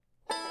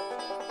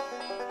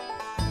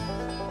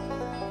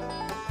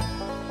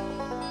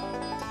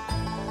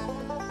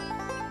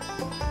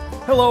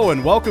Hello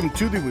and welcome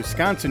to the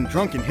Wisconsin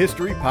Drunken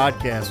History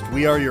Podcast.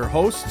 We are your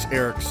hosts,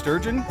 Eric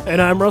Sturgeon.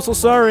 And I'm Russell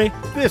Sorry.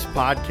 This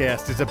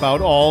podcast is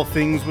about all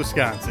things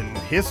Wisconsin,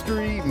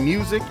 history,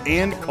 music,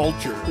 and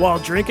culture. While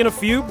drinking a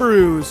few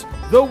brews.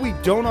 Though we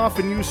don't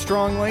often use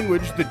strong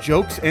language, the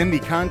jokes and the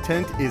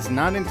content is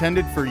not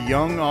intended for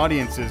young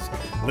audiences.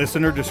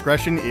 Listener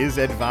discretion is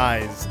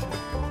advised.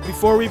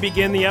 Before we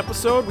begin the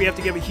episode, we have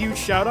to give a huge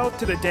shout out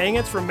to the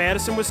Dangits from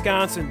Madison,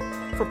 Wisconsin,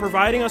 for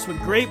providing us with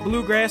great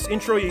bluegrass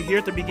intro you hear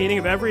at the beginning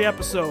of every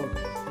episode.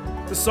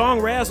 The song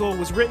Razzle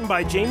was written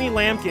by Jamie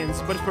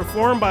Lampkins, but is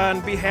performed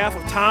on behalf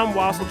of Tom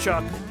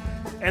Wasselchuk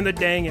and the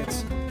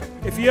Dangits.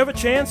 If you have a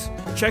chance,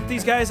 check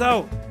these guys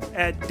out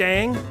at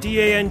dang-its.com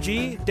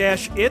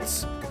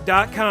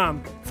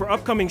for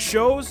upcoming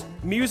shows,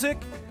 music,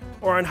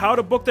 or on how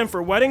to book them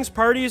for weddings,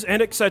 parties,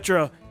 and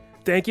etc.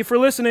 Thank you for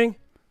listening.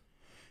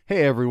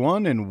 Hey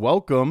everyone, and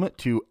welcome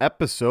to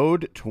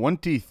episode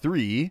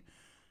 23.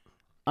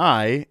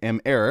 I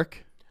am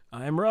Eric.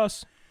 I am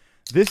Russ.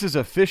 This is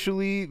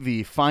officially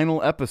the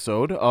final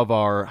episode of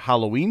our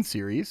Halloween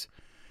series.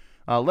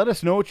 Let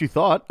us know what you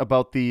thought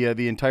about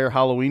the entire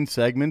Halloween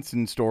segments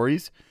and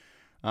stories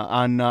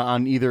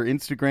on either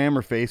Instagram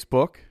or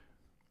Facebook.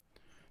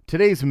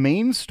 Today's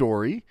main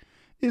story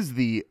is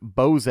the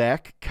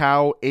Bozak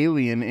Cow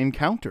Alien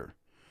Encounter.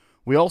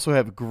 We also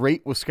have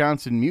great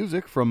Wisconsin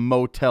music from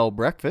Motel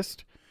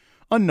Breakfast,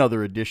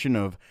 another edition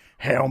of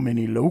How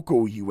Many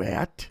Loco You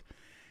At?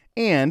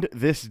 And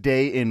This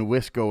Day in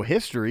Wisco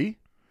History,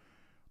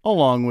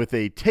 along with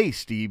a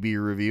tasty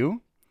beer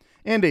review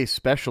and a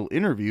special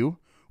interview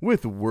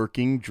with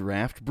Working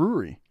Draft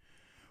Brewery.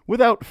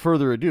 Without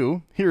further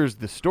ado, here's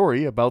the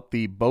story about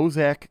the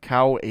Bozak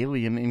Cow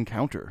Alien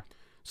Encounter.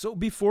 So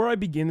before I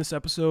begin this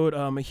episode,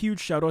 a huge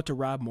shout out to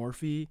Rob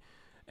Morphy.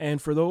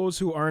 And for those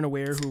who aren't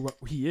aware who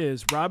he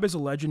is, Rob is a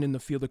legend in the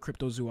field of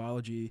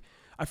cryptozoology.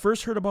 I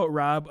first heard about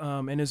Rob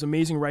and his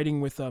amazing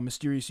writing with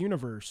Mysterious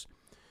Universe.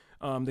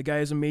 The guy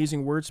is an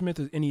amazing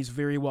wordsmith, and he's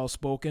very well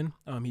spoken.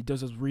 He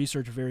does his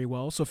research very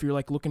well. So if you're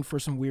looking for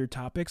some weird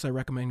topics, I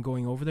recommend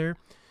going over there,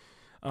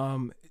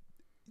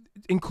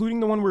 including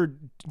the one we're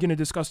going to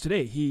discuss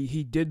today.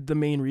 He did the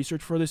main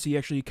research for this. He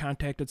actually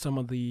contacted some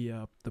of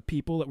the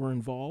people that were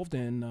involved,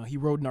 and he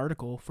wrote an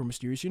article for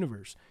Mysterious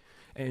Universe.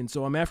 And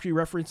so I'm actually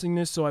referencing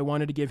this, so I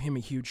wanted to give him a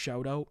huge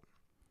shout out.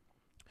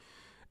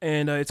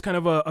 And it's kind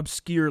of a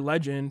obscure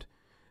legend,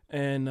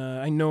 and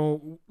I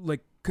know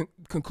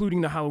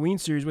concluding the Halloween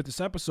series with this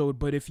episode,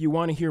 but if you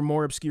want to hear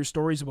more obscure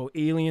stories about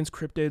aliens,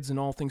 cryptids, and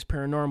all things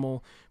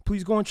paranormal,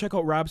 please go and check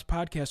out Rob's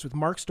podcast with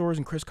Mark Storrs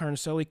and Chris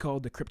Carnacelli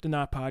called the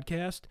Cryptonaut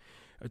Podcast.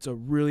 It's a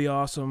really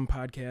awesome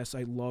podcast.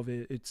 I love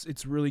it.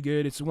 It's really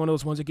good. It's one of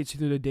those ones that gets you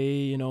through the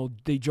day. You know,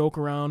 they joke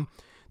around,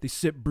 they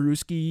sip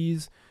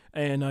brewskis,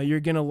 and you're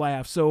going to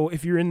laugh. So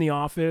if you're in the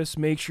office,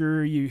 make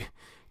sure you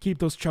keep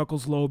those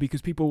chuckles low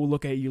because people will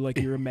look at you like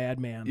you're a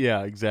madman.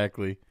 Yeah,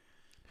 exactly.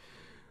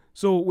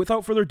 So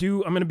without further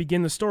ado, I'm going to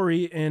begin the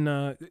story, and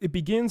it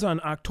begins on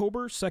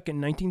October 2nd,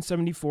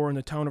 1974 in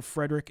the town of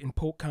Frederick in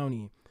Polk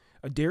County.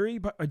 A dairy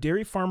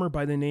farmer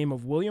by the name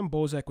of William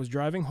Bozak was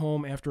driving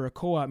home after a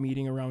co-op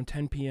meeting around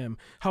 10 p.m.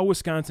 How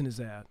Wisconsin is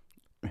that?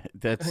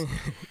 That's a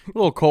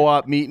little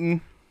co-op meeting.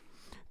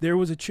 There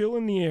was a chill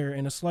in the air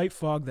and a slight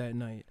fog that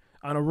night.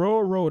 On a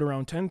rural road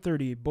around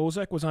 10:30,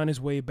 Bozak was on his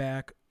way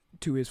back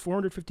to his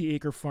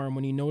 450-acre farm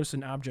when he noticed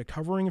an object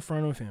hovering in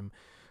front of him.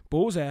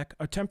 Bozak,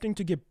 attempting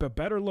to get a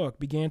better look,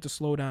 began to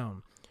slow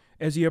down.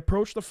 As he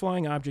approached the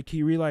flying object,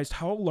 he realized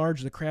how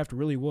large the craft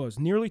really was,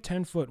 nearly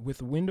 10 foot,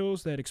 with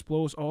windows that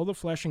exposed all the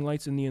flashing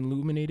lights in the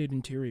illuminated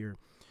interior.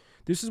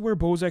 This is where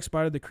Bozak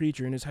spotted the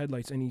creature in his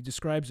headlights, and he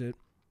describes it.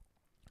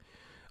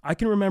 I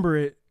can remember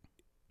it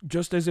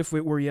just as if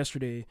it were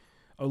yesterday.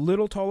 A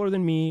little taller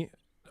than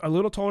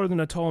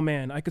a tall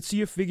man. I could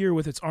see a figure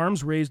with its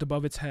arms raised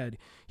above its head.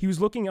 He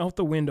was looking out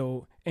the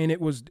window, and it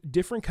was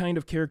different kind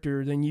of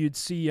character than you'd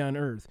see on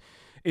Earth.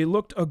 It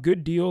looked a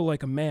good deal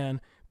like a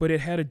man, but it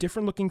had a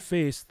different looking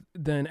face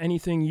than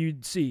anything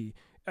you'd see.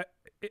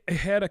 It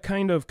had a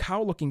kind of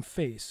cow-looking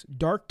face,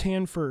 dark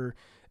tan fur,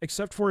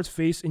 except for its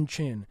face and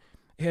chin.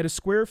 It had a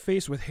square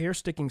face with hair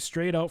sticking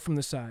straight out from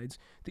the sides.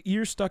 The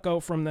ears stuck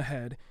out from the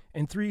head,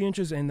 and 3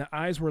 inches, and the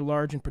eyes were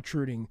large and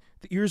protruding.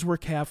 The ears were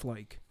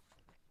calf-like.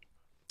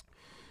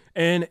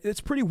 And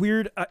it's pretty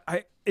weird.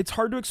 It's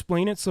hard to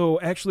explain it, so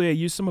actually I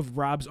used some of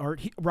Rob's art.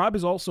 Rob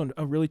is also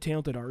a really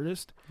talented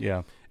artist.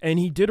 Yeah. And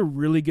he did a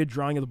really good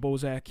drawing of the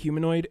Bozak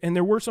humanoid. And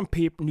there were some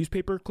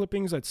newspaper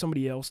clippings that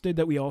somebody else did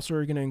that we also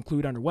are going to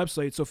include on our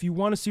website. So if you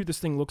want to see what this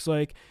thing looks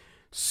like,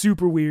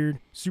 super weird,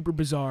 super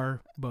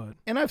bizarre, but...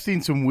 And I've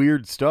seen some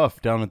weird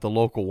stuff down at the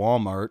local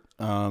Walmart.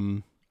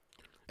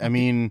 I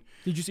mean...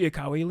 Did you see a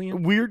cow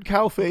alien? Weird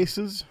cow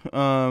faces,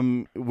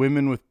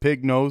 women with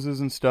pig noses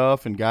and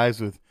stuff, and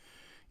guys with...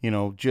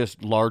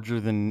 just larger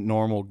than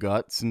normal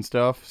guts and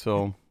stuff.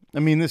 So, I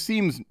mean, this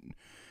seems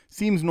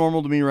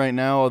normal to me right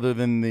now, other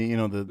than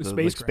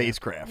the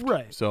spacecraft.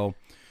 Right. So,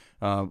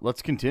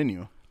 let's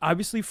continue.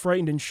 Obviously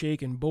frightened and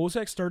shaken,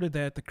 Bozak started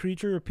that the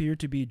creature appeared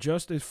to be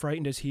just as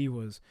frightened as he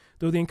was.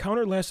 Though the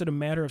encounter lasted a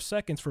matter of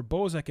seconds, for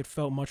Bozak it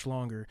felt much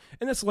longer.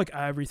 And that's like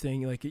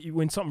everything. Like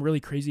when something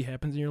really crazy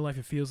happens in your life,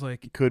 it feels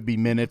like... It could be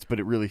minutes, but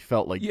it really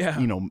felt like, Yeah.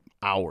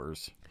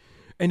 hours.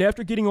 And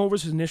after getting over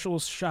his initial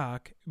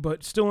shock,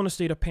 but still in a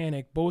state of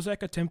panic,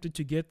 Bozak attempted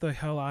to get the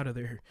hell out of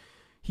there.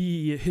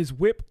 His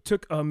whip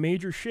took a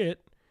major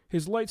shit,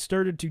 his lights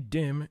started to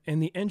dim,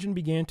 and the engine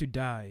began to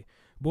die.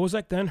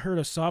 Bozak then heard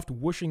a soft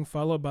whooshing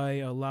followed by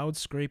a loud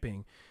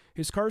scraping.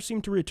 His car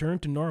seemed to return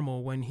to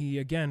normal when he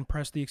again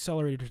pressed the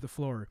accelerator to the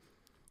floor.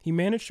 He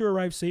managed to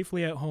arrive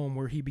safely at home,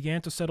 where he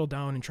began to settle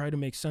down and try to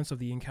make sense of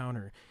the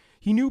encounter.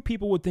 He knew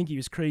people would think he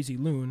was crazy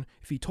loon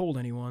if he told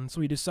anyone,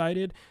 so he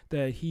decided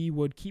that he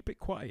would keep it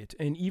quiet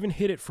and even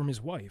hid it from his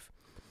wife.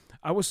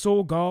 I was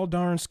so gall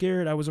darn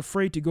scared I was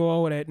afraid to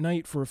go out at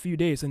night for a few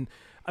days. And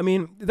I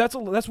mean, that's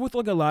with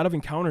like a lot of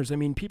encounters. I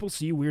mean, people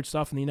see weird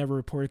stuff and they never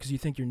report it because you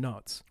think you're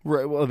nuts.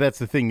 Right. Well, that's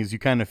the thing, is you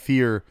kind of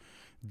fear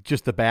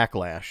just the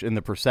backlash and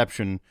the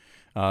perception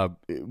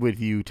with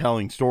you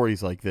telling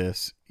stories like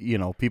this.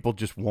 People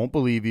just won't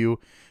believe you.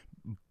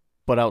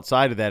 But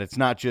outside of that, it's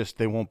not just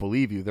they won't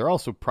believe you. They're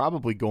also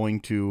probably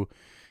going to,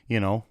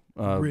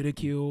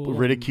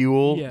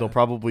 ridicule. Yeah. They'll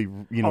probably,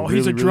 he's really,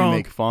 a drunk. really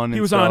make fun. He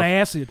and was stuff. on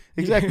acid.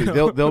 Exactly.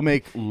 They'll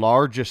make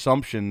large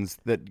assumptions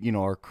that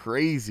are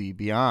crazy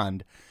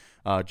beyond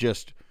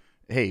just,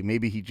 hey,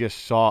 maybe he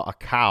just saw a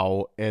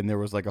cow and there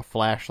was like a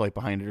flashlight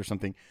behind it or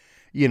something.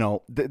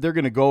 They're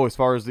going to go as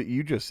far as that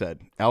you just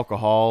said: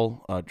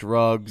 alcohol,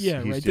 drugs. Yeah,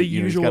 he's right. Just, The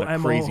usual he's got a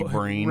MO, crazy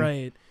brain.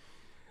 Right.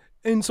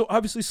 And so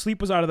obviously sleep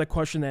was out of the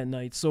question that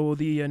night. So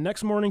the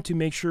next morning, to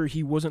make sure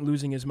he wasn't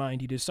losing his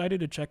mind, he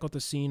decided to check out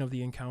the scene of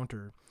the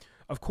encounter.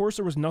 Of course,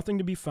 there was nothing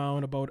to be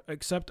found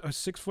except a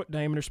 6-foot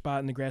diameter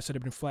spot in the grass that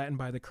had been flattened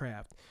by the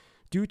craft.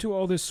 Due to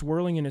all this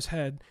swirling in his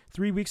head,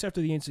 3 weeks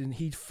after the incident,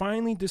 he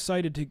finally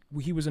decided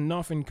he was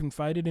enough and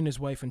confided in his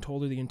wife and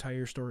told her the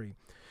entire story.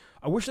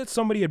 I wish that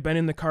somebody had been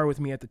in the car with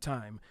me at the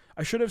time.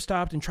 I should have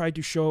stopped and tried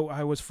to show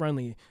I was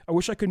friendly. I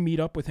wish I could meet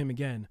up with him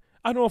again.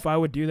 I don't know if I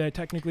would do that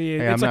technically.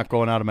 Hey, I'm not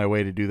going out of my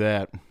way to do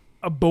that.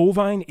 A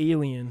bovine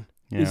alien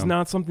is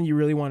not something you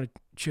really want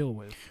to chill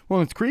with.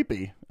 Well, it's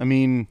creepy. I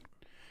mean,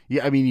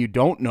 you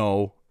don't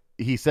know.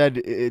 He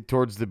said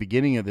towards the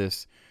beginning of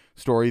this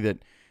story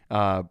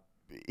that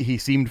he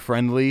seemed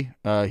friendly.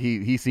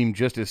 He seemed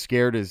just as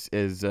scared as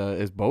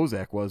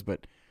Bozak was,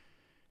 but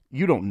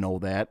you don't know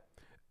that.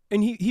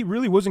 And he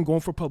really wasn't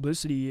going for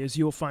publicity, as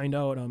you'll find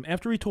out.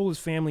 After he told his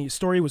family, his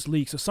story was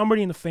leaked, so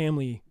somebody in the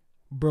family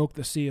broke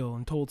the seal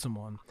and told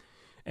someone.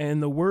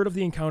 And the word of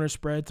the encounter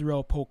spread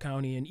throughout Polk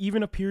County and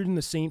even appeared in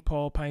the St.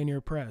 Paul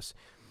Pioneer Press.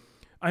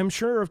 I'm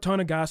sure a ton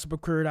of gossip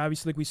occurred.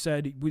 Obviously, like we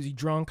said, was he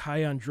drunk,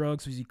 high on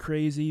drugs? Was he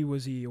crazy?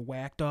 Was he a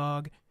whack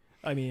dog?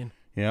 I mean...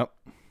 Yep.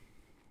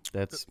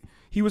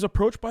 He was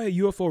approached by a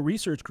UFO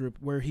research group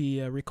where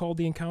he recalled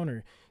the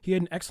encounter. He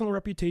had an excellent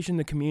reputation in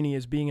the community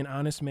as being an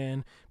honest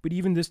man, but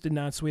even this did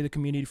not sway the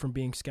community from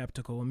being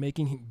skeptical and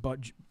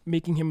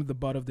making him the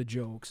butt of the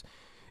jokes.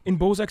 In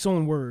Bozak's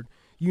own word,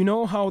 "You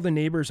know how the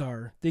neighbors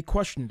are. They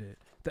questioned it.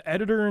 The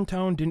editor in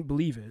town didn't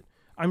believe it.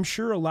 I'm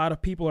sure a lot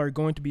of people are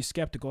going to be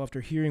skeptical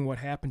after hearing what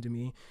happened to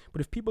me, but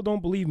if people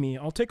don't believe me,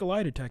 I'll take a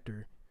lie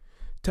detector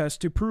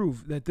test to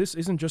prove that this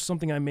isn't just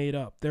something I made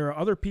up. There are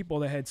other people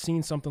that had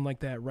seen something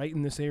like that right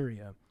in this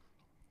area."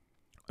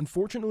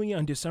 Unfortunately,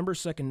 on December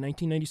 2nd,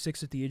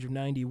 1996, at the age of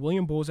 90,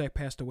 William Bozak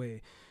passed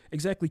away,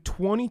 exactly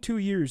 22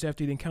 years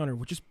after the encounter,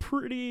 which is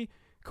pretty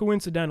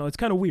coincidental. It's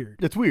kind of weird.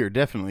 It's weird,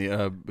 definitely.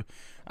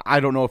 I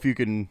don't know if you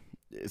can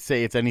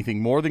say it's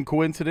anything more than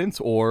coincidence,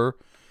 or,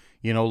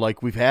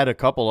 like we've had a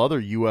couple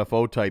other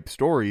UFO type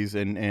stories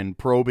and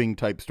probing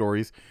type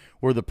stories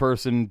where the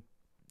person,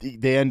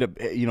 they end up,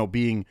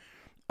 being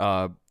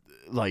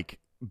like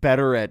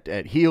better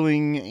at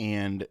healing,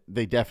 and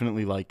they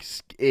definitely like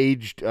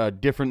aged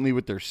differently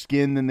with their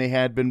skin than they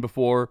had been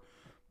before.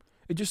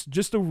 It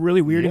just a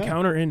really weird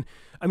encounter. And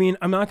I mean,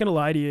 I'm not going to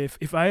lie to you.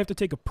 If I have to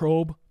take a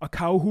probe, a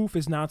cow hoof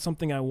is not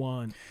something I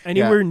want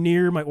anywhere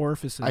near my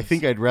orifices. I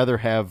think I'd rather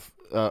have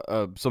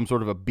some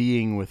sort of a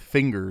being with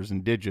fingers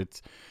and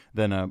digits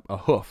than a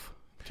hoof.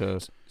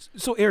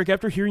 So Eric,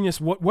 after hearing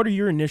this, what are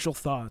your initial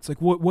thoughts? Like,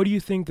 what do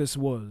you think this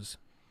was?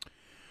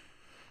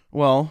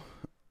 Well,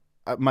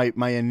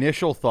 my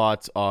initial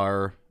thoughts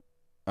are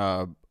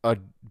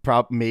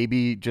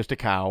maybe just a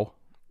cow,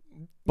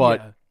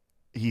 but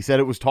he said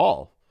it was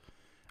tall.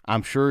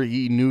 I'm sure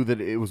he knew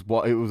that it was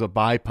a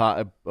biped.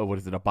 What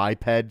is it? A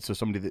biped? So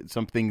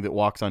something that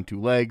walks on two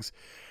legs.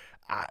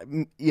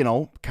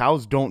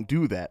 Cows don't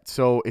do that,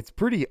 so it's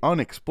pretty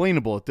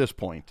unexplainable at this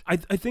point. I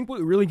think what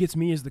really gets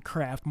me is the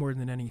craft more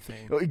than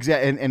anything.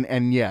 Exactly,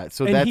 and yeah,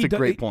 so that's a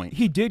great point.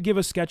 He did give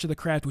a sketch of the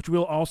craft, which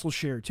we'll also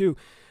share too.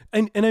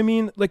 And I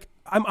mean, like,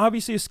 I'm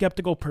obviously a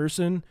skeptical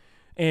person,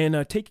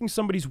 and taking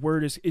somebody's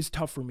word is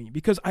tough for me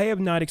because I have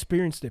not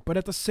experienced it. But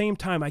at the same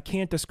time, I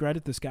can't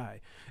discredit this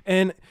guy.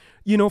 And,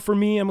 for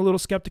me, I'm a little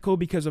skeptical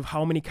because of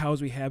how many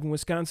cows we have in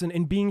Wisconsin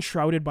and being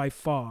shrouded by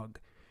fog.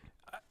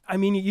 I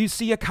mean, you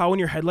see a cow in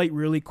your headlight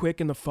really quick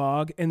in the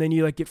fog, and then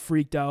you like get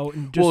freaked out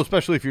and just. Well,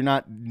 especially if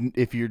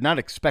you're not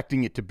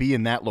expecting it to be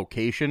in that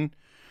location,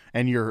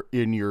 and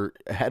your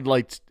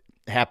headlights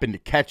happen to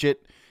catch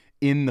it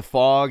in the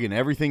fog and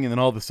everything, and then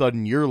all of a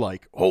sudden you're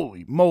like,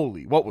 holy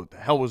moly, what the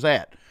hell was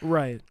that?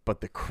 Right.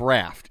 But the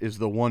craft is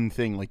the one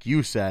thing, like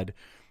you said,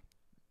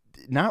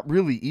 not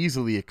really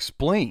easily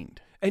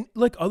explained. And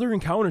like other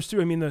encounters too.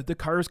 I mean, the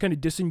car is kind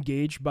of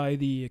disengaged by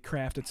the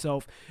craft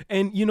itself.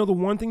 And the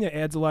one thing that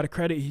adds a lot of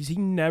credit is he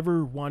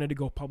never wanted to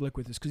go public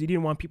with this because he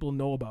didn't want people to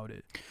know about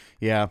it.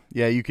 Yeah.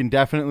 You can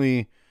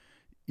definitely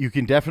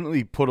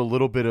put a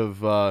little bit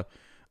of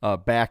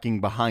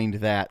backing behind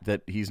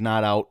that he's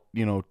not out,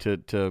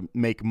 to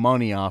make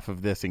money off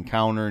of this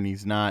encounter, and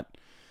he's not,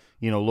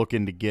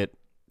 looking to get,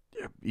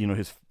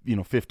 his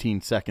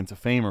 15 seconds of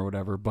fame or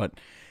whatever. But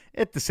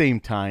at the same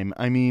time,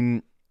 I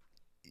mean,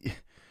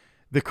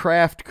 the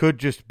craft could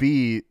just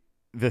be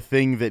the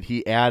thing that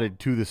he added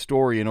to the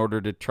story in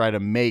order to try to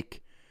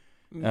make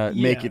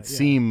it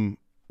seem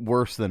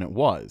worse than it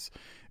was.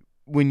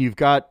 When you've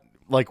got,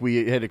 like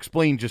we had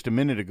explained just a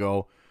minute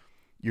ago,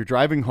 you're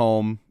driving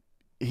home.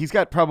 He's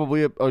got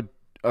probably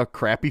a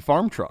crappy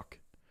farm truck.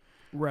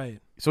 Right.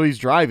 So he's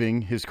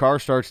driving. His car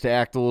starts to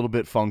act a little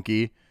bit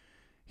funky.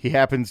 He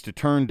happens to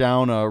turn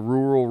down a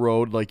rural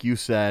road, like you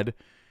said,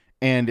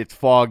 and it's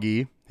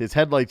foggy. His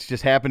headlights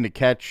just happen to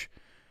catch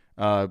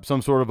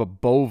some sort of a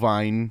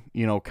bovine,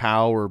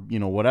 cow or,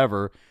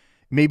 whatever,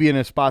 maybe in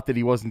a spot that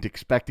he wasn't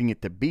expecting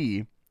it to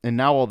be. And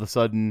now all of a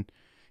sudden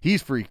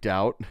he's freaked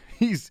out.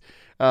 He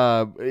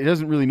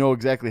doesn't really know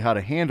exactly how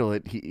to handle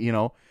it.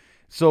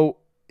 So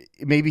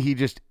maybe he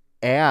just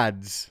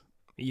adds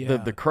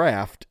the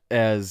craft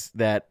as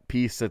that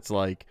piece that's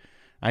like,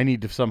 I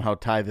need to somehow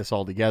tie this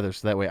all together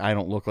so that way I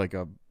don't look like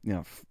a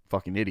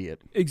fucking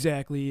idiot.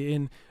 Exactly.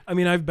 And I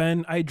mean,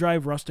 I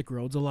drive rustic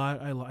roads a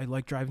lot. I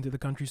like driving through the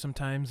country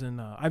sometimes, and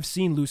I've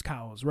seen loose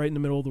cows right in the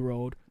middle of the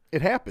road.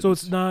 It happens. So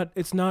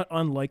it's not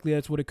unlikely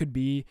that's what it could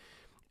be.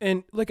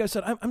 And like I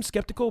said, I'm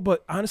skeptical,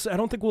 but honestly, I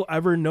don't think we'll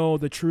ever know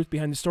the truth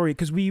behind the story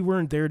because we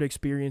weren't there to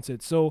experience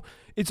it. So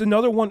it's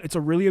another one. It's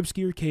a really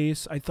obscure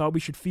case. I thought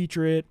we should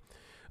feature it.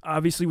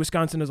 Obviously,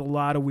 Wisconsin has a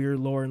lot of weird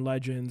lore and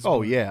legends.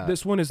 Oh, yeah.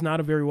 This one is not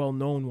a very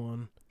well-known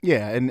one.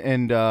 Yeah,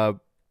 and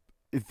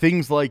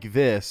things like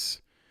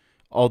this,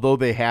 although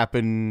they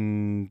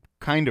happen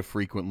kind of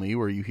frequently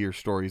where you hear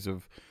stories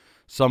of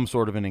some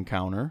sort of an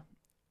encounter,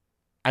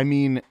 I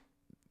mean,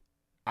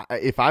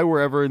 if I were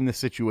ever in this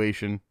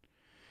situation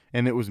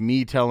and it was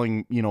me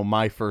telling,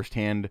 my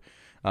firsthand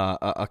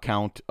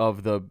account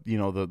of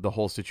the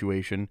whole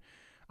situation,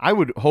 I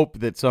would hope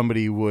that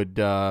somebody would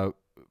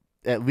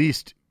at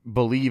least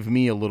believe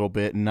me a little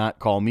bit and not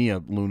call me a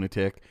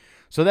lunatic.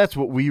 So that's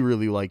what we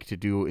really like to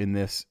do in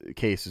this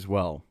case as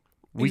well.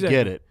 We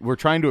get it. We're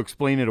trying to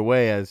explain it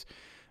away as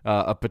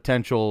a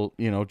potential,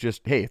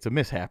 just, hey, it's a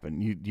mishap.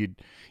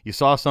 You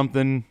saw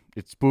something,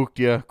 it spooked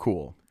you,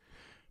 cool.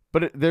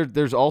 But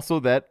there's also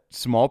that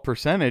small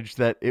percentage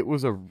that it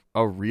was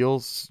a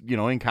real,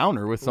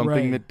 encounter with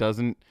something that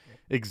doesn't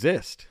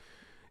exist.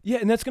 Yeah,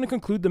 and that's going to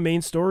conclude the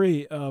main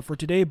story for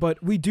today.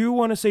 But we do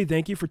want to say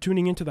thank you for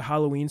tuning into the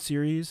Halloween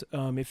series.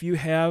 If you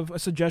have a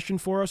suggestion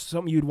for us,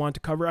 something you'd want to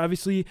cover,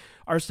 obviously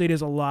our state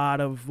has a lot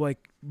of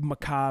like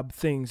macabre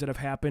things that have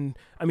happened.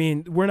 I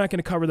mean, we're not going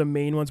to cover the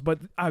main ones, but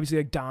obviously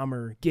like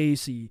Dahmer,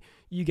 Gacy,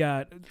 you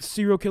got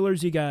serial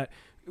killers, you got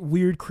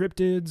weird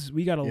cryptids.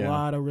 We got a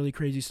lot of really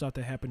crazy stuff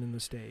that happened in the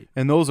state.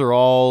 And those are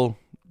all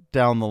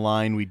down the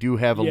line. We do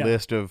have a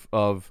list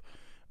of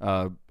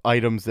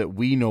items that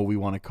we know we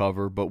want to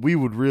cover, but we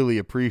would really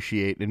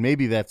appreciate, and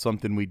maybe that's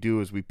something we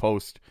do as we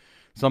post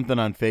something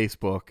on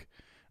Facebook,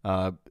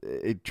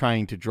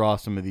 trying to draw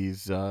some of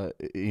these,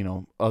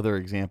 other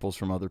examples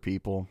from other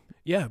people.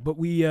 Yeah, but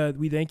we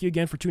thank you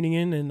again for tuning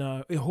in, and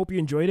I hope you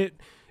enjoyed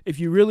it. If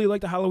you really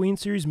like the Halloween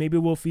series, maybe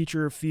we'll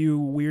feature a few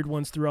weird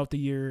ones throughout the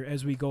year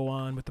as we go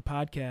on with the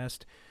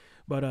podcast.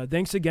 But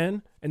thanks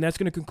again, and that's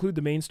going to conclude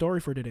the main story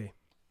for today.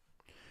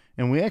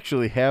 And we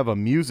actually have a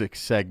music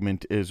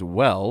segment as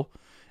well,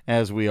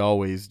 as we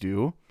always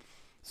do.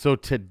 So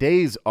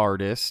today's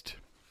artist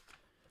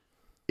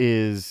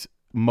is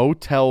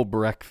Motel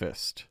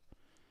Breakfast.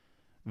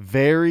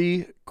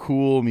 Very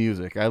cool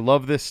music. I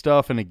love this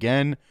stuff. And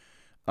again,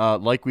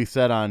 like we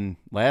said on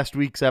last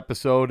week's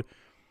episode,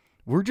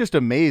 we're just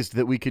amazed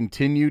that we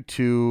continue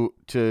to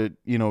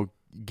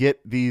get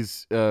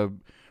these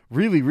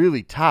really,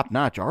 really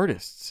top-notch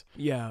artists.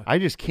 Yeah. I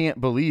just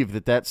can't believe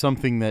that that's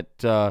something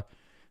that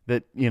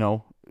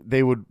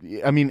they would,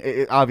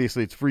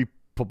 obviously it's free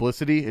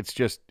publicity. It's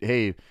just,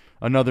 hey,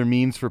 another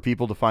means for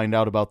people to find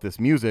out about this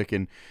music.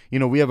 And,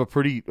 we have a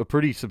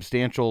pretty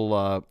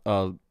substantial,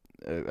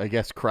 I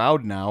guess,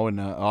 crowd now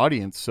and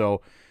audience.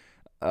 So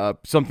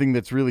something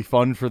that's really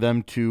fun for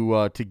them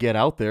to get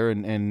out there,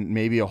 and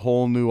maybe a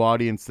whole new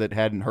audience that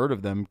hadn't heard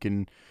of them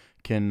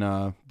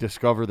can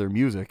discover their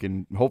music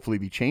and hopefully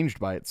be changed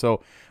by it.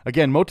 So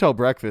again, Motel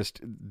Breakfast,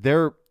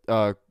 they're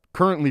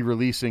currently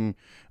releasing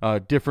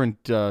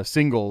different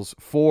singles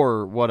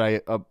for what I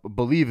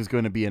believe is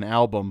going to be an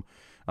album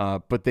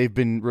but they've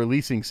been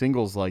releasing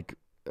singles like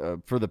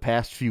for the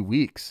past few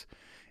weeks,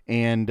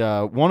 and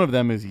one of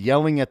them is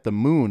 "Yelling at the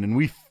Moon," and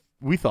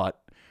we thought,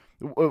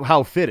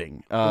 how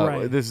fitting.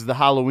 Right. This is the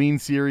Halloween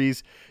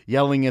series,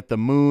 "Yelling at the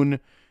Moon."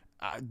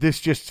 This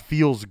just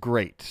feels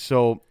great.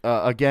 So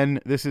again,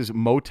 this is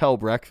Motel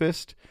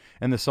Breakfast,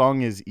 and the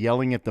song is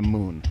 "Yelling at the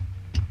Moon."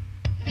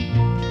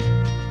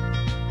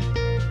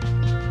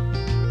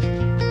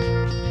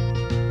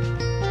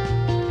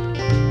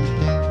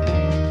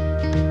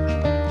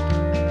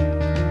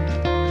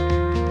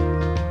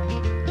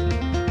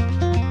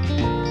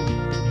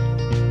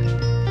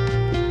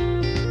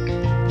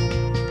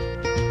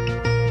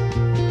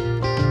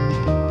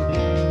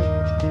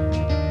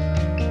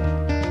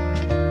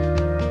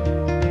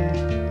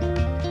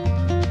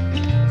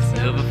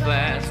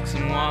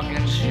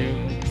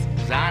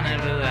 I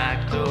never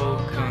liked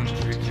old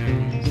country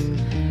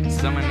tunes.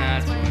 Summer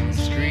nights when the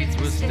streets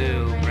were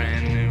still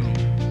brand new.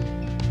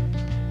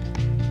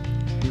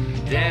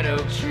 Dead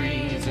oak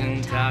trees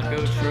and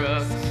taco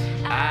trucks.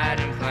 I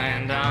hadn't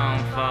planned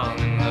on falling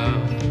in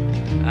love.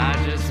 I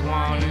just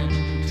wanted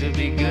to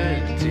be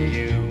good to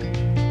you.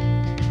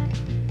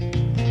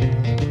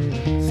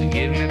 So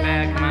give me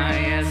back my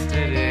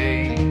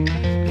yesterday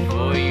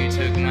before you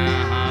took my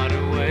heart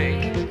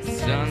away.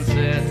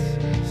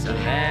 Sunsets still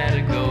had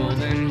a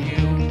golden hue.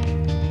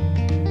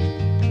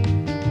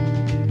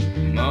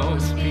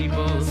 Most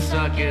people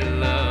suck at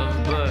love,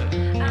 but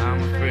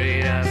I'm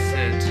afraid I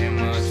said too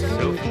much,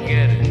 so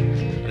forget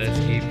it. Let's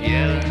keep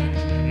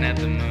yelling at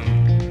the moon.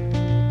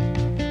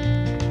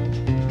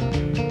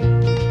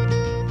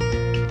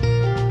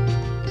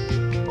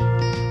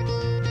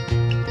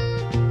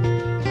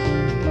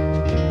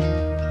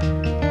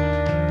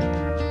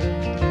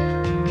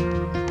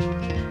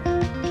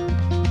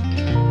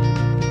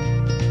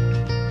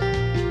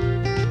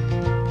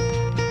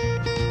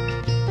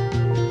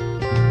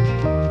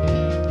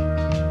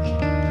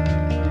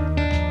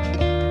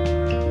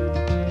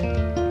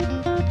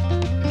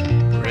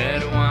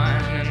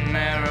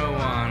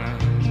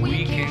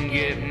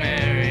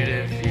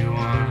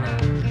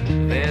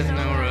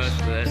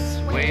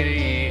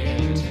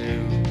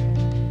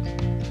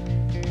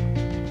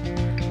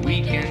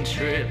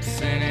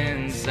 Trips and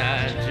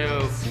inside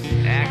jokes,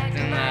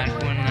 acting like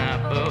we're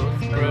not both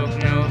broke.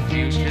 No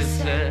future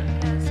set,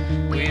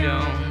 we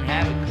don't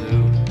have a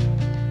clue.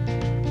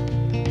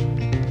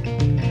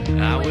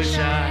 I wish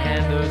I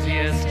had those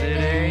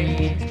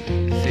yesterdays.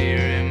 Here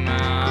in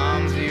my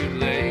arms you'd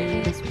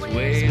lay,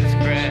 waves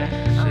crash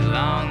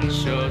along the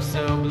shore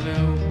so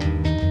blue.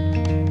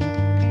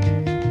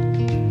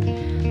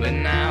 But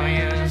now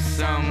you're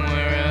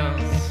somewhere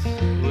else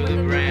with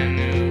a brand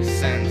new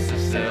sense of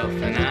self,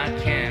 and I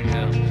can't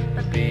help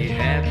but be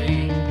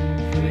happy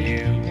for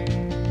you.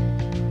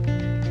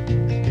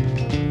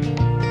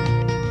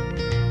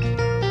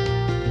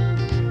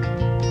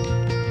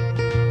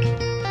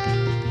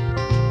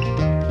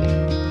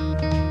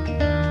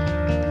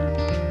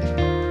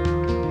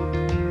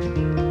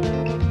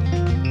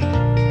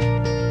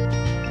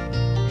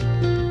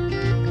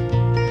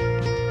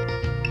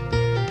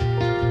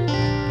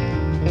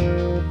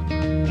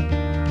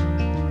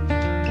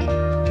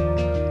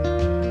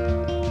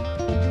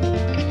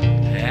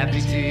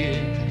 Happy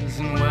tears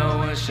and well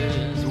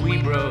wishes,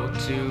 we broke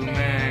too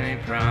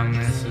many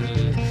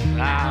promises.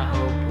 I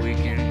hope we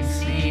can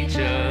see each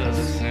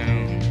other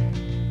soon.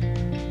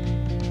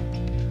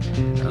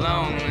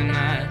 Lonely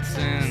nights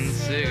and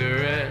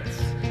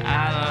cigarettes,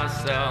 I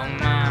lost all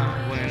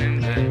my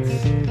winning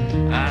bets.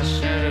 I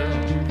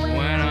should've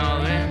went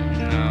all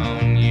in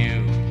on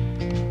you.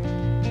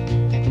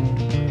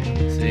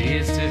 So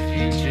here's to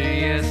future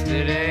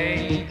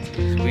yesterday,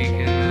 so we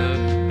can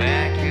look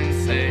back and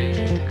say,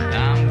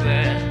 I'm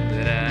glad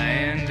that I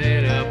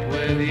ended up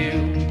with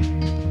you.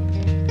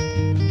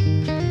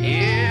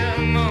 Yeah,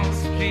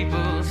 most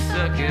people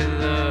suck at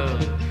love,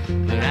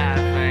 but I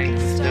thank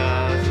the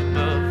stars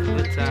above for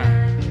the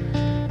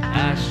time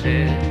I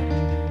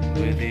shared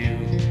with you.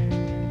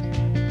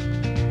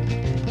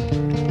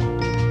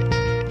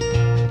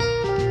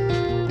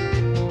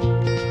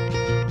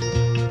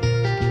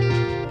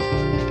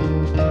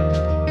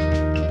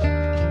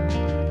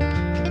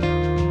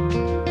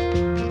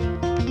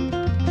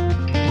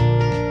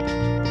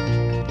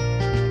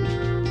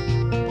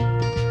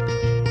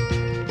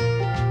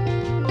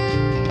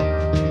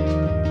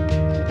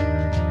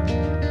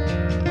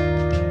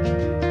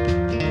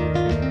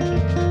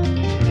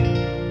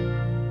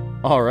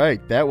 All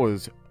right, that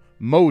was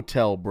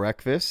Motel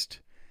Breakfast,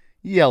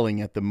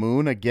 Yelling at the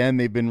Moon. Again,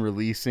 they've been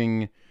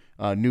releasing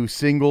new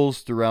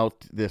singles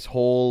throughout this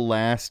whole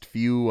last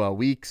few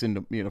weeks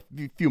and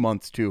few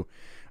months too.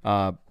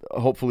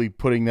 Hopefully,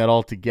 putting that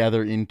all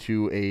together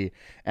into a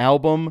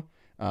album.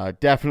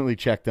 Definitely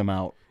check them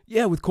out.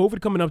 Yeah, with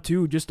COVID coming up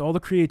too, just all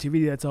the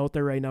creativity that's out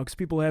there right now, because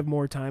people have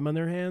more time on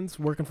their hands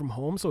working from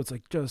home, so it's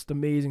like just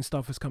amazing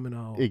stuff is coming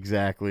out.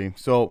 Exactly.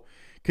 So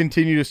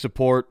continue to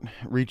support,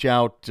 reach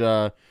out,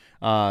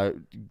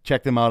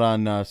 check them out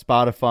on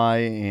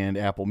Spotify and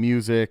Apple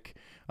Music,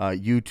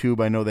 YouTube.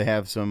 I know they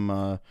have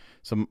some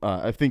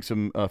I think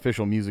some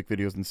official music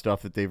videos and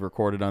stuff that they've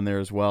recorded on there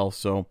as well.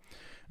 So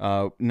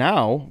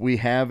now we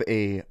have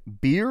a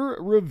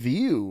beer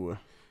review.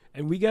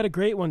 And we got a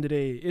great one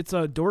today. It's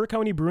Door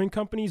County Brewing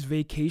Company's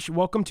Vacation.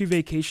 Welcome to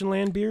Vacation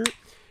Land beer.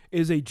 It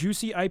is a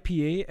juicy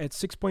IPA at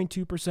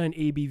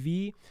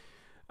 6.2%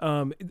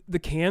 ABV. The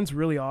can's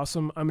really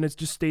awesome. I'm going to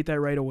just state that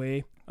right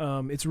away.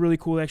 It's really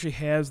cool. It actually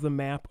has the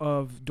map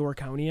of Door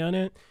County on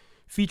it,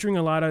 featuring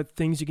a lot of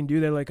things you can do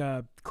there, like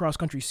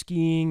cross-country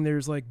skiing.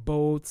 There's like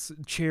boats,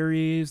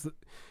 cherries,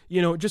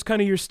 just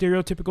kind of your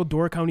stereotypical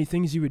Door County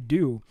things you would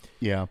do.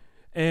 Yeah.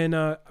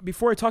 And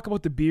before I talk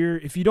about the beer,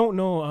 if you don't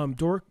know,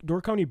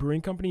 Door County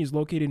Brewing Company is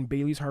located in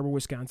Bailey's Harbor,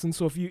 Wisconsin.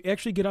 So if you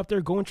actually get up there,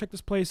 go and check this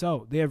place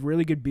out. They have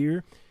really good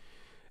beer.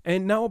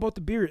 And now about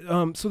the beer.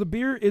 So the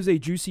beer is a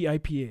juicy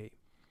IPA.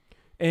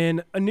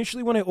 And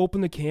initially when I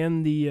opened the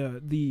can, the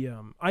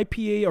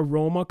IPA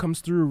aroma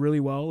comes through really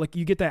well. Like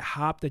you get that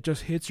hop that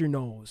just hits your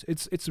nose.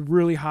 It's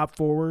really hop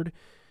forward.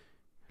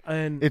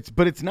 And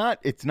But it's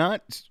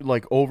not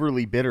like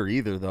overly bitter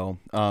either though.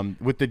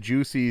 With the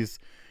juicies,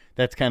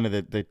 that's kind of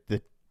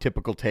the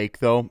typical take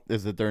though,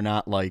 is that they're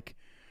not like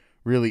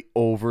really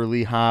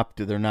overly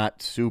hopped. They're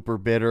not super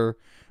bitter.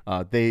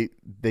 They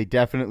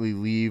definitely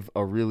leave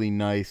a really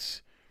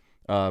nice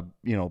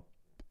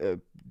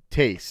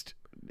taste.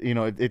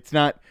 It's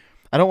not,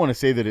 I don't want to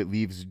say that it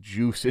leaves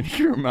juice in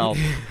your mouth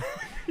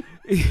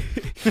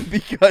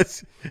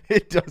because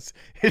it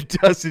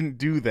doesn't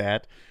do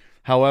that.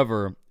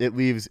 However, it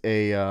leaves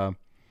a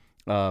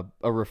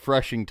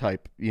refreshing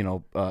type,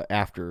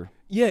 after.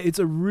 yeah, it's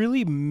a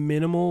really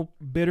minimal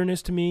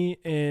bitterness to me,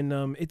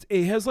 and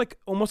it has like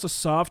almost a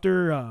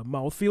softer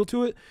mouthfeel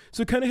to it.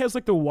 So it kind of has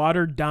like the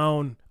watered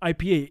down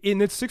IPA,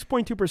 and it's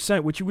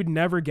 6.2%, which you would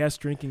never guess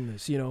drinking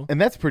this,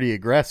 And that's pretty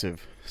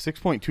aggressive.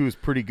 6.2 is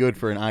pretty good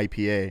for an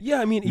IPA.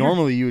 Yeah, I mean,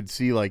 normally you would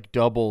see like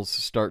doubles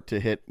start to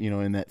hit,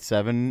 in that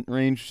 7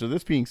 range. So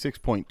this being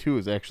 6.2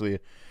 is actually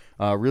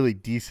really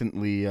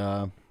decently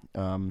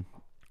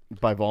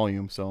by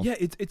volume. So yeah,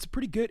 it's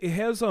pretty good. It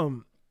has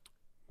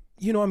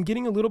I'm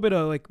getting a little bit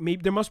of like,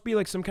 maybe there must be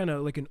like some kind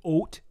of like an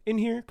oat in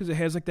here because it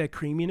has like that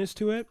creaminess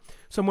to it.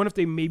 So I wonder if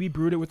they maybe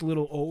brewed it with a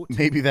little oat.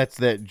 Maybe that's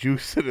that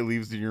juice that it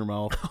leaves in your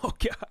mouth. Oh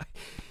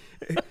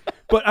God.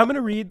 But I'm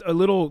gonna read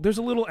there's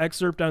a little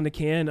excerpt on the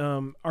can.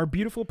 Our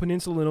beautiful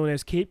peninsula known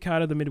as Cape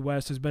Cod of the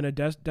Midwest has been a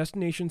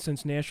destination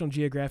since National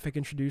Geographic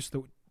introduced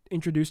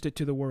it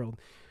to the world,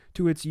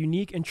 to its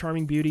unique and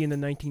charming beauty in the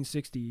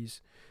 1960s.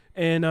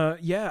 And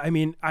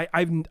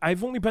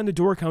I've only been to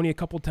Door County a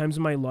couple times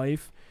in my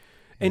life.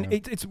 And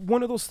it's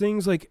one of those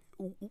things like,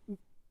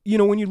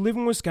 when you live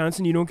in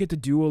Wisconsin, you don't get to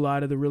do a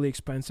lot of the really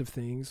expensive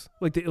things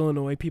like the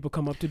Illinois people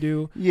come up to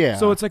do. Yeah.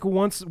 So it's like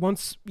once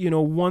in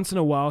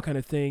a while kind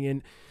of thing.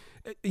 And,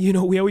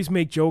 we always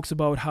make jokes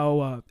about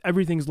how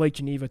everything's Lake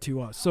Geneva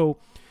to us. So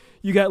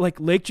you got like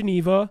Lake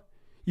Geneva,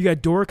 you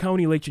got Door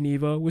County Lake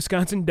Geneva,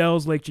 Wisconsin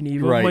Dells Lake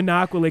Geneva, right.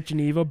 Minocqua Lake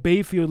Geneva,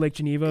 Bayfield Lake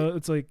Geneva.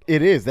 It's like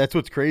it is. That's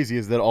what's crazy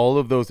is that all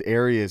of those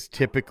areas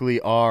typically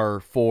are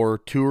for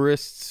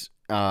tourists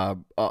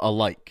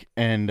alike.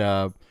 And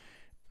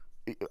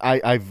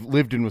I've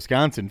lived in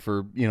Wisconsin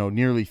for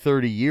nearly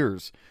 30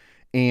 years,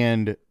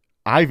 and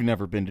I've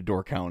never been to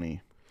Door County.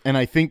 And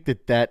I think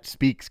that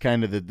speaks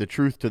kind of the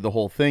truth to the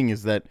whole thing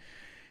is that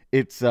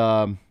it's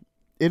for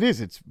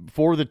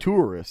the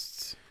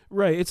tourists.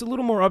 Right, it's a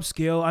little more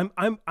upscale.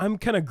 I'm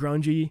kind of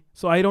grungy,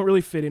 so I don't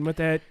really fit in with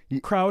that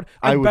crowd.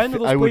 I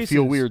would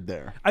feel weird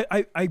there.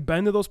 I've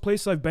been to those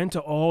places. I've been to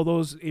all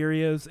those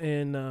areas,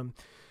 and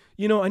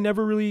I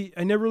never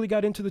really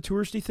got into the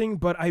touristy thing.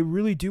 But I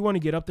really do want to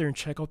get up there and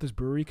check out this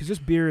brewery because this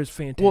beer is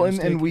fantastic.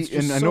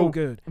 Well, I know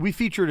good. We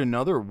featured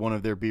another one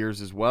of their beers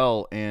as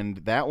well, and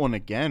that one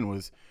again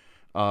was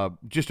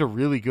just a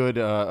really good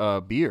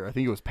beer. I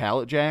think it was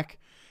Pallet Jack,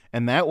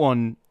 and that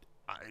one,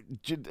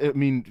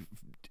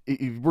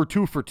 we're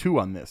 2 for 2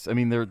 on this. I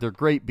mean, they're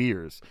great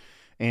beers,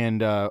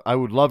 and I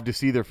would love to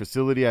see their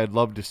facility. I'd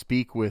love to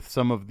speak with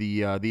some of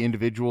the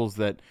individuals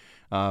that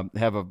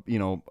have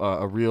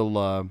a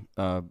real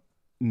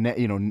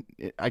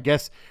I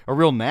guess a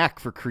real knack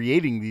for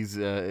creating these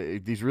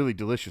really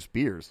delicious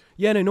beers.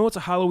 Yeah, and I know it's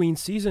a Halloween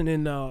season,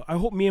 and I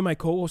hope me and my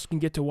co-host can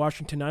get to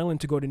Washington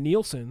Island to go to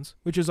Nielsen's,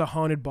 which is a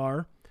haunted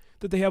bar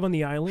that they have on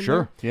the island.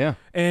 Sure, yeah.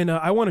 And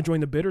I want to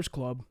join the Bitters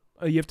Club.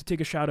 You have to take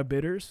a shot of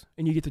bitters,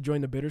 and you get to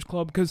join the Bitters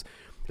Club because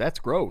that's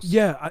gross.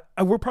 Yeah,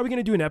 we're probably going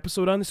to do an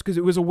episode on this because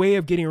it was a way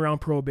of getting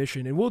around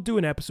Prohibition, and we'll do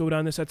an episode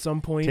on this at some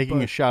point.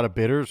 Taking a shot of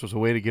bitters was a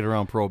way to get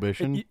around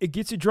Prohibition. It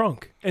gets you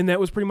drunk, and that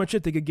was pretty much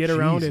it. They could get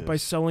around it by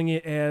selling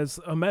it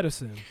as a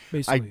medicine,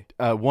 basically.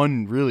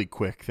 One really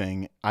quick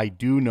thing, I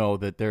do know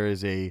that there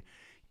is a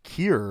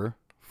cure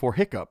for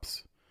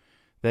hiccups.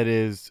 That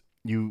is,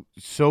 you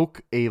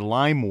soak a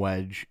lime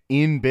wedge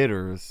in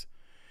bitters,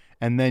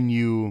 and then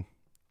you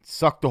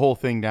suck the whole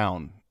thing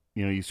down.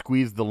 You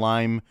squeeze the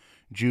lime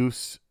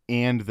juice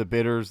and the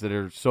bitters that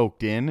are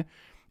soaked into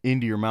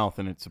your mouth,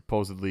 and it's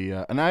supposedly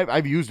and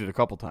I've used it a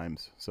couple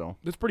times, so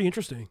that's pretty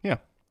interesting. Yeah.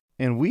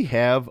 And we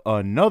have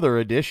another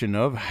edition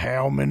of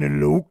How Many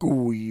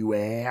Local You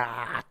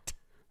At?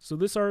 So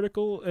this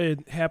article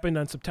happened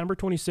on September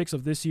 26th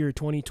of this year,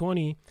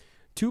 2020.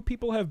 2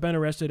 people have been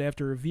arrested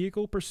after a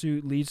vehicle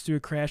pursuit leads to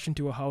a crash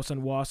into a house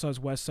on Wausau's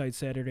west side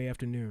Saturday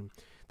afternoon.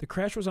 The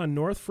crash was on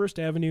North 1st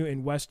Avenue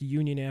and West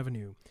Union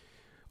Avenue.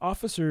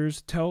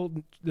 Officers tell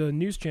the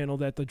news channel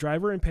that the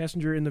driver and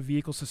passenger in the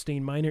vehicle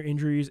sustained minor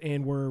injuries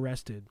and were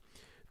arrested.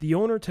 The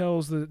owner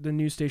tells the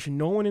news station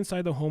no one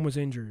inside the home was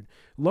injured.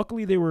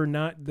 Luckily, they were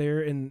not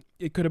there, and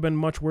it could have been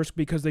much worse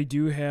because they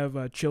do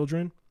have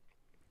children,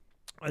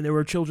 and there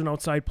were children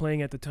outside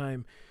playing at the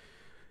time.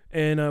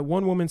 And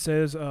one woman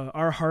says,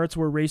 our hearts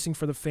were racing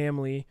for the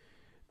family.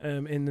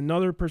 And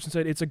another person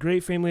said, it's a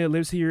great family that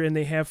lives here, and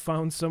they have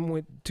found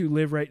somewhere to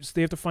live right. So they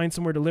have to find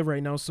somewhere to live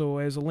right now. So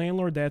as a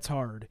landlord, that's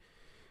hard.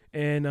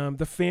 And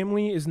the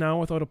family is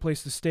now without a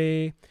place to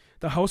stay.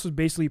 The house was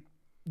basically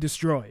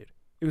destroyed.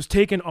 It was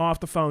taken off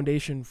the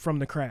foundation from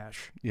the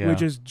crash,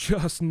 which is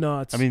just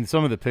nuts. I mean,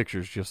 some of the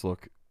pictures just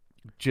look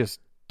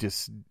just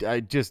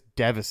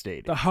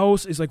devastating. The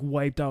house is like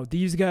wiped out.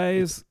 These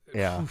guys,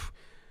 yeah.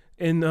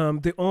 And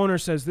the owner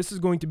says this is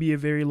going to be a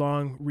very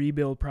long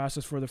rebuild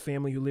process for the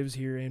family who lives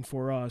here and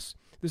for us.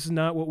 This is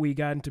not what we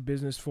got into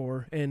business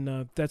for,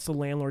 and that's the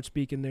landlord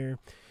speaking there.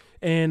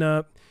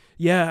 And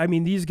yeah, I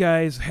mean, these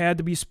guys had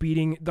to be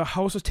speeding. The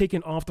house was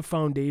taken off the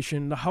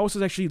foundation. The house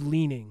is actually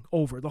leaning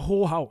over. The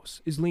whole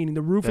house is leaning.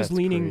 The roof is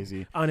leaning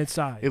crazy. On its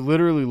side. It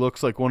literally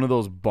looks like one of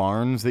those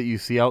barns that you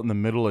see out in the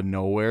middle of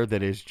nowhere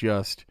that is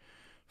just,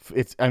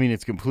 it's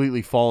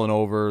completely fallen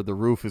over. The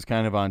roof is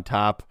kind of on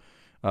top,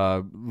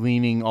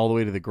 leaning all the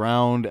way to the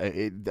ground.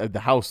 The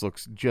house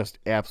looks just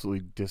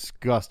absolutely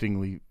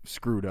disgustingly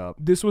screwed up.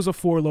 This was a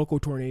 4 local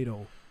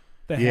tornado.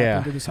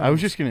 Happened to this house. I was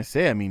just going to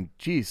say, I mean,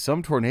 geez,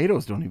 some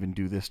tornadoes don't even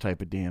do this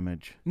type of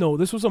damage. No,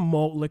 this was a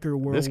malt liquor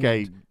whirlwind. This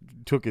guy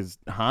took his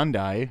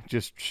Hyundai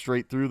just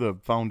straight through the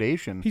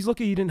foundation. He's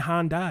lucky he didn't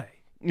Hyundai.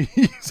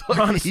 He's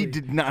lucky he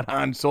did not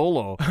Han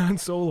Solo. Han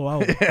Solo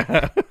out.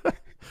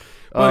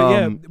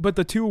 Yeah. But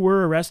the 2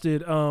 were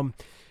arrested. And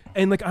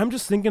like I'm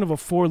just thinking of a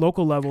 4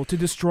 local level to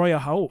destroy a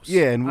house.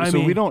 Yeah, and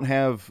we don't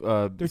have.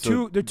 They're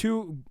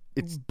two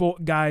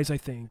guys, I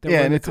think, that were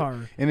in the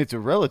car. And it's a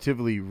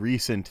relatively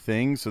recent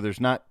thing, so there's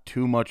not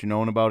too much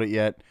known about it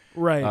yet.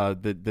 Right.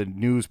 The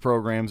news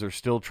programs are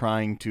still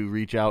trying to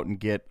reach out and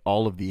get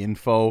all of the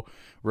info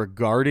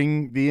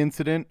regarding the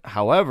incident.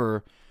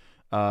 However,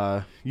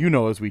 as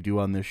we do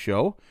on this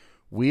show,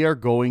 we are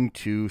going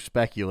to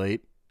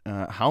speculate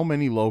how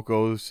many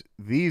locos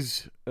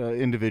these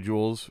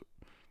individuals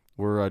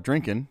were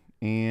drinking,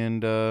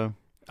 and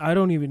I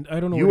don't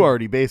know. You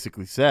already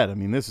basically said. I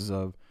mean, this is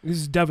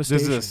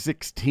devastation. This is a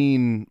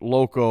 16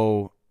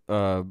 loco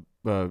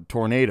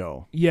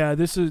tornado. Yeah,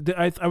 this is.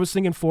 I was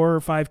thinking 4 or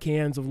 5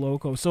 cans of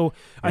loco. So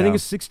I think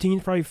it's 16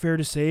 is probably fair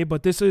to say.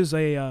 But this is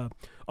a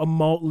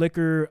malt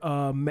liquor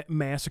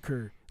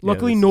massacre.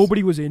 Luckily,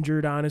 nobody was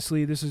injured.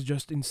 Honestly, this is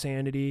just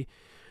insanity.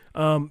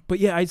 But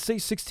yeah, I'd say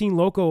 16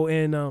 loco,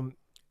 and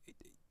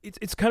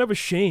it's kind of a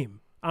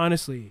shame,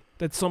 honestly,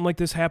 that something like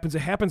this happens. It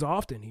happens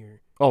often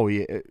here. Oh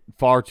yeah,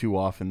 far too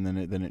often than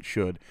it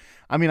should.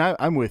 I mean,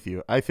 I'm with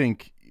you. I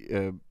think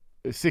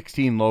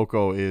 16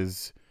 loco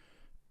is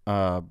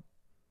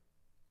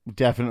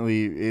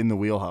definitely in the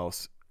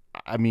wheelhouse.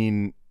 I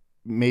mean,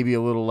 maybe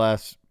a little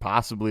less,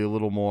 possibly a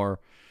little more,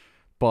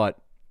 but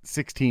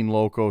 16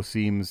 loco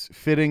seems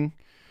fitting.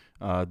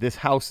 This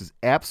house is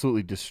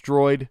absolutely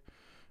destroyed.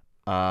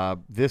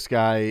 This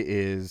guy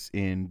is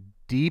in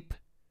deep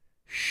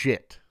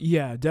shit.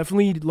 Yeah,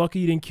 definitely lucky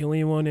you didn't kill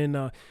anyone.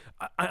 And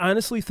I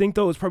honestly think,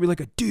 though, it's probably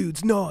like a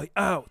dude's night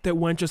out that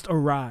went just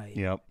awry.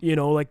 Yep.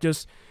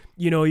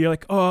 You're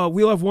like, oh,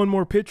 we'll have one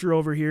more pitcher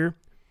over here.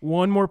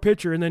 One more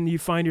pitcher, and then you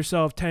find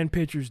yourself 10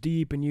 pitchers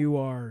deep, and you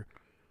are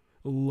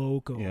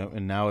loco. Yeah,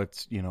 and now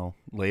it's,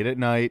 late at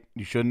night.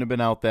 You shouldn't have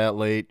been out that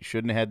late. You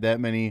shouldn't have had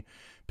that many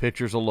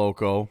pitchers of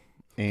loco.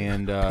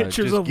 And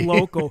pitchers of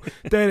loco.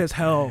 That is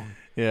hell.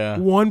 Yeah.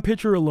 One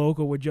pitcher of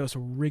loco would just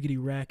riggedy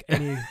wreck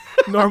any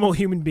normal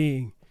human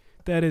being.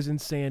 That is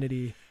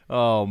insanity.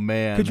 Oh,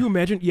 man. Could you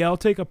imagine? Yeah, I'll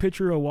take a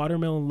pitcher of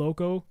watermelon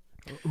loco.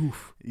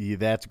 Oof. Yeah,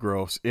 that's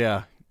gross.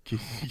 Yeah. You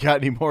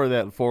got any more of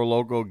that 4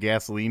 Loko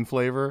gasoline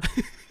flavor?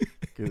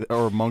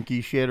 Or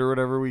monkey shit or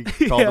whatever we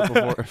called it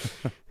before?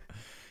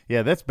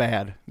 Yeah, that's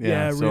bad.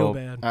 Yeah, real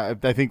bad.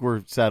 I think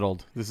we're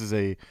settled. This is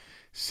a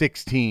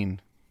 16.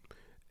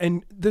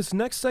 And this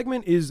next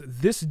segment is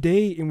This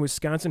Day in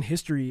Wisconsin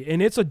History,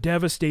 and it's a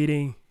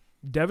devastating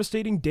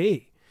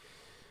day.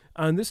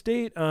 On this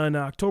date, on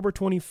October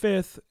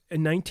 25th,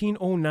 in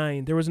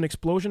 1909, there was an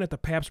explosion at the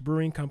Pabst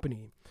Brewing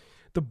Company.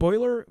 The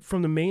boiler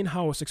from the main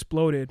house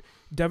exploded,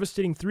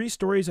 devastating 3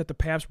 stories at the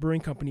Pabst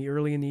Brewing Company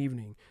early in the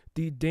evening.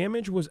 The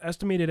damage was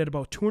estimated at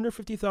about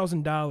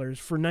 $250,000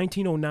 for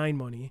 1909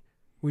 money,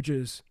 which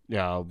is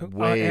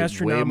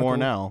way more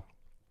now.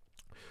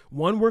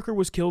 One worker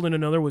was killed and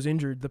another was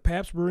injured. The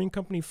Pabst Brewing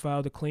Company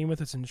filed a claim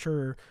with its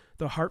insurer,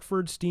 the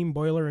Hartford Steam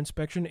Boiler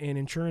Inspection and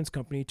Insurance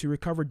Company, to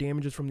recover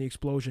damages from the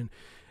explosion.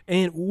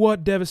 And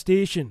what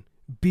devastation.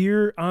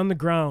 Beer on the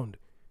ground.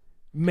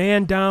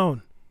 Man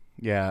down.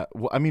 Yeah.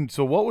 Well, I mean,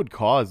 so what would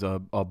cause a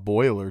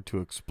boiler to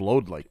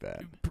explode like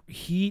that?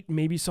 Heat,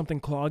 maybe something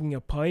clogging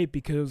a pipe,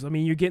 because I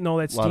mean you're getting all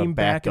that A lot of steam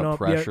backing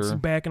backed-up up, yeah, pressure. it's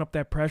backing up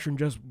that pressure and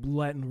just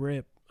letting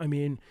rip. I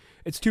mean,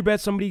 it's too bad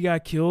somebody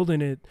got killed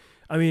in it.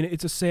 I mean,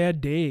 it's a sad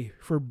day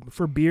for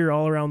beer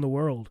all around the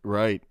world.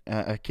 Right.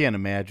 I can't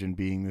imagine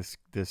being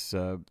this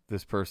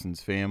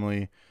person's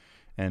family,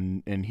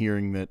 and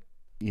hearing that,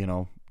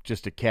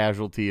 just a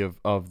casualty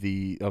of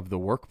the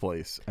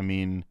workplace. I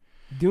mean,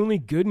 The only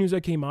good news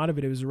that came out of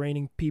it was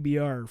raining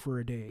PBR for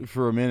a day.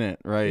 for a minute,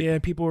 right? Yeah,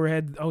 people were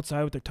head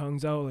outside with their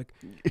tongues out,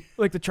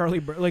 like the Charlie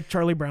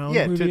Brown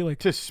Yeah, movie.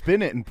 to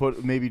spin it and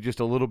put maybe just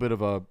a little bit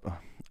of a,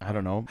 I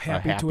don't know,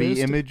 Happy a happy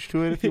twist. image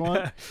to it if you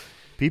want. Yeah.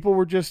 People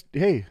were just,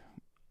 hey,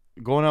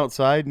 going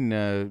outside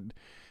and,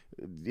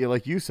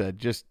 like you said,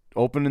 just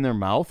opening their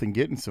mouth and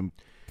getting some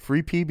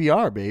free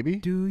PBR, baby.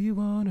 Do you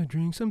want to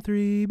drink some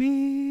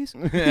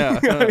 3Bs?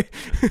 Yeah.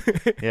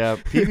 Yeah,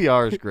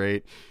 PBR is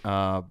great.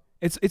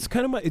 It's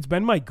kind of it's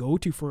been my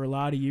go-to for a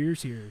lot of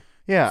years here.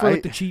 Yeah, For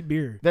like the cheap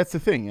beer. that's the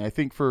thing. I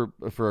think for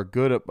a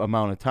good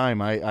amount of time,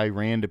 I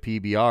ran to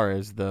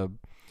PBR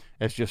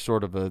as just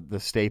sort of the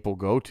staple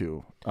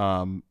go-to.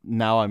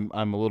 Now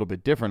I'm a little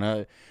bit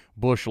different.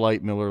 Busch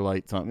Light, Miller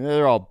Light, something.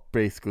 They're all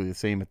basically the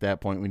same at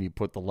that point when you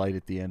put the light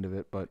at the end of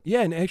it. But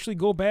Yeah, and actually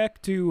go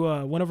back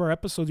to one of our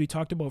episodes. We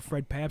talked about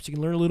Fred Pabst. You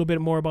can learn a little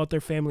bit more about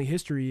their family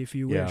history if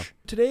you wish. Yeah.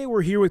 Today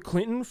we're here with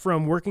Clinton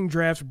from Working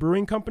Drafts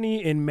Brewing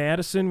Company in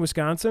Madison,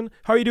 Wisconsin.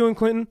 How are you doing,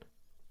 Clinton?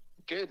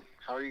 Good.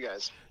 How are you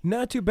guys?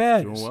 Not too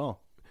bad. doing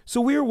well. So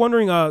we were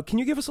wondering, can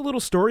you give us a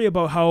little story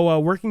about how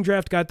Working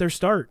Draft got their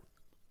start?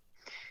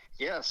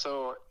 Yeah,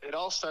 so it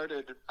all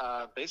started,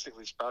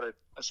 basically sprouted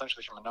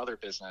essentially from another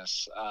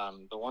business.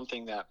 The one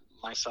thing that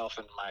myself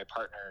and my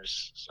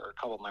partners, or a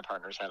couple of my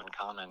partners, have in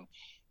common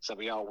is that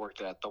we all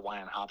worked at the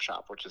Wine and Hop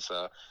Shop, which is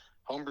a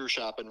homebrew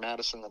shop in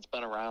Madison that's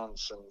been around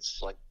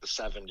since like the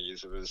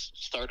 70s. It was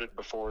started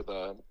before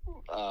before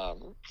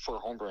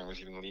homebrewing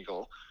was even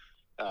legal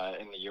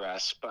in the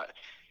U.S., but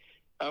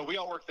we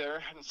all work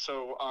there, and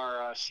so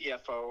our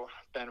CFO,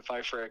 Ben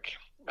Pfeifferich,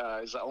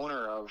 is the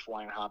owner of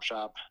Wine and Hop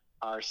Shop.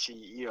 Our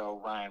CEO,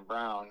 Ryan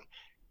Brown,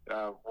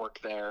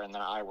 worked there, and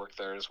then I worked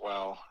there as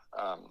well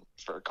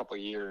for a couple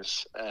of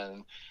years.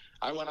 And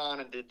I went on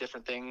and did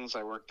different things.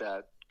 I worked at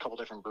a couple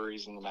different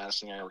breweries in the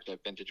Madison area. I worked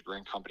at Vintage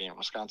Brewing Company and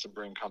Wisconsin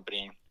Brewing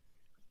Company.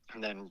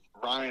 And then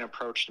Ryan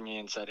approached me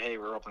and said, hey,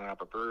 we're opening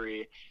up a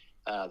brewery.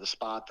 The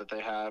spot that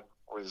they had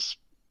was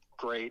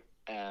great,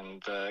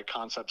 and the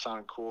concept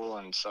sounded cool.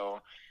 And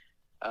so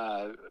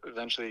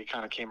eventually it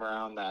kind of came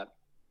around that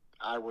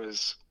I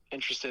was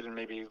interested in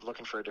maybe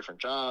looking for a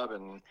different job,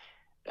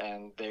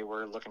 and they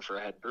were looking for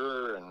a head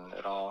brewer, and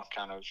it all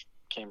kind of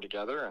came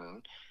together.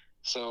 And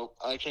so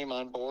I came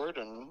on board,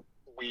 and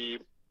we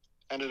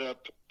ended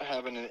up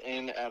having an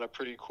inn at a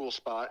pretty cool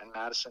spot in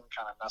Madison,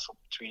 kind of nestled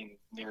between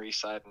Near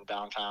East Side and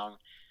downtown,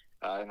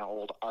 in an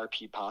old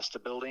RP Pasta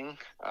building.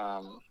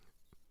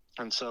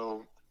 And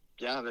so,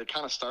 yeah, they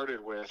kind of started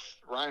with,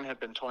 Ryan had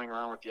been toying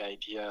around with the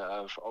idea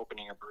of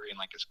opening a brewery in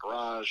like his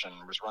garage, and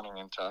was running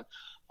into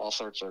all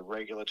sorts of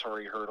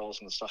regulatory hurdles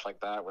and stuff like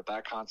that with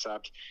that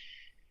concept.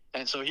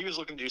 And so he was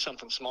looking to do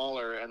something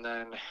smaller, and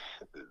then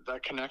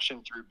that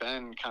connection through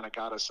Ben kind of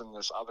got us in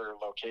this other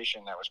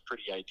location that was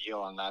pretty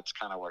ideal, and that's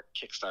kind of what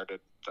kickstarted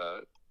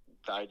the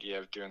idea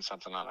of doing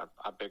something on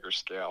a bigger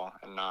scale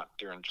and not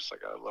doing just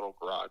like a little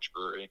garage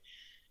brewery.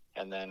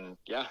 And then,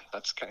 yeah,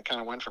 that's kind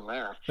of went from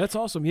there. That's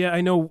awesome. Yeah,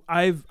 I know.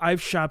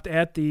 I've shopped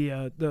at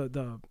the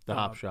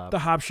Hop Shop. The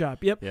Hop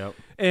Shop. Yep. Yep.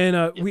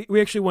 And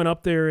we actually went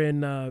up there,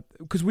 and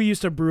because we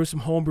used to brew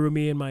some homebrew,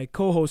 me and my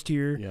co-host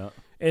here. Yeah.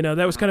 And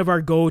that was kind of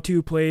our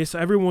go-to place.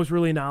 Everyone was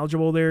really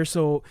knowledgeable there.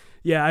 So,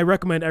 yeah, I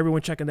recommend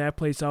everyone checking that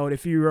place out.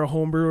 If you're a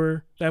home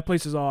brewer, that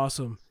place is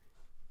awesome.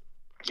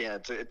 Yeah,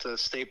 it's a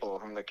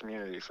staple in the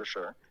community for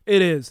sure.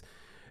 It is.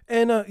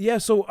 And, yeah,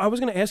 so I was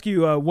going to ask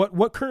you,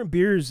 what current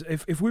beers,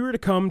 if we were to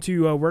come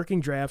to Working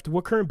Draft,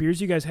 what current beers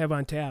do you guys have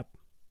on tap?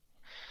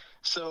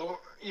 So,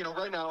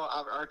 right now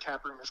our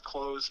tap room is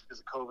closed because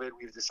of COVID.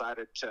 We've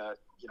decided to,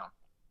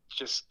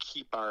 just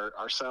keep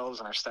ourselves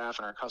and our staff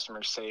and our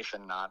customers safe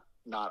and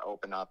not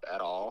open up at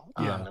all.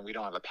 Yeah. And we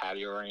don't have a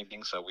patio or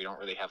anything, so we don't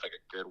really have like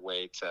a good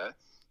way to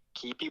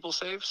keep people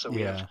safe. So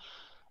we Yeah. have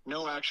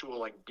no actual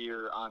like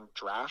beer on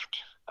draft.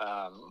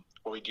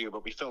 What we do,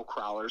 but we fill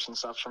crawlers and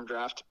stuff from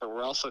draft, but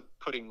we're also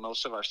putting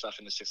most of our stuff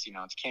into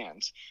 16-ounce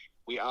cans.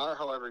 We are,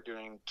 however,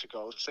 doing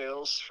to-go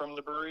sales from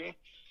the brewery.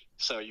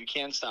 So you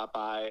can stop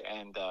by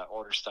and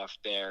order stuff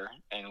there,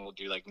 and we'll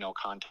do like no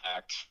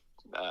contact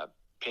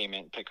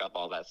payment, pick up,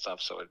 all that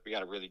stuff. So we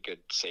got a really good,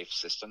 safe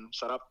system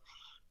set up.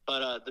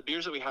 But the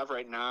beers that we have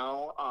right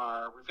now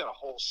we've got a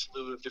whole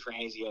slew of different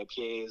hazy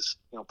IPAs.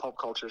 Pulp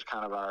Culture is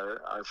kind of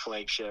our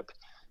flagship.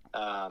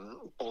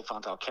 Old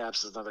Fontal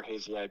Caps is another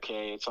hazy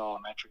IPA. It's All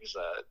Metric is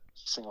a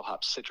single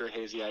hop Citra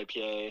hazy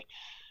IPA.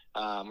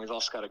 We've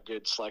also got a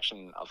good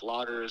selection of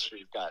lagers.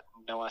 We've got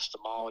No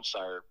Estimol, which is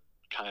our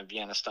kind of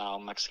Vienna style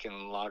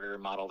Mexican lager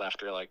modeled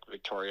after like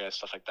Victoria,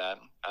 stuff like that.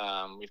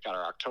 We've got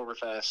our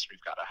Oktoberfest.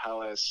 We've got a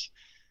Helles.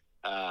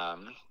 God,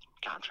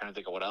 I'm trying to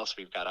think of what else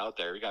we've got out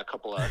there. We got a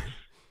couple of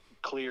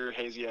clear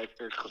IPAs. We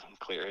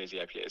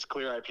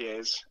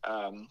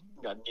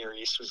got Near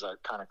East, was a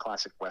kind of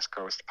classic West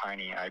Coast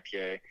piney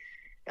IPA,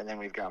 and then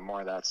we've got more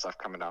of that stuff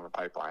coming down the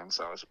pipeline.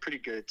 So it's a pretty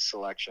good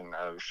selection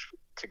of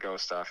to-go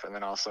stuff. And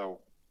then also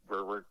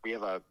we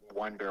have a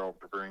 1-barrel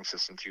brewing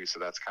system too, so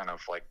that's kind of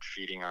like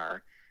feeding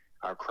our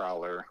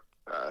crowler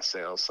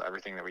sales. So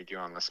everything that we do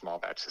on the small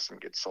batch system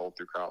gets sold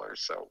through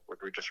crawlers. So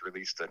we just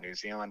released a New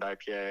Zealand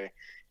IPA,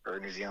 or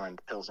New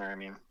Zealand Pilsner, I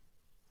mean.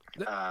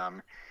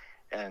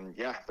 And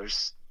yeah,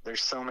 there's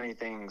so many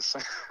things.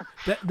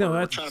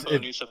 We're trying to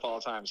put new stuff all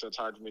the time, so it's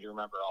hard for me to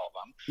remember all of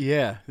them.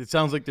 Yeah, it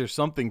sounds like there's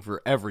something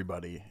for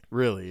everybody,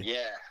 really.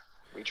 Yeah,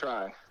 we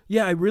try.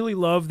 Yeah, I really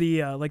love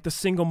the like the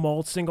single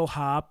malt, single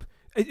hop.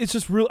 It's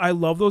just real. I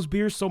love those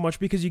beers so much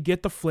because you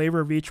get the flavor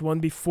of each one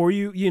before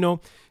you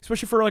know,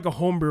 especially for like a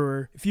home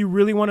brewer. If you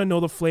really want to know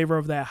the flavor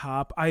of that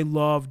hop, I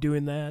love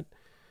doing that.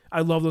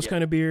 I love those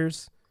kind of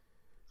beers.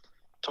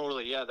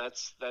 Totally, yeah.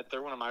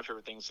 They're one of my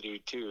favorite things to do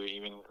too.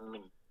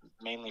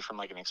 Mainly from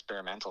like an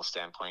experimental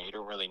standpoint, you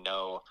don't really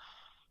know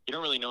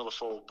the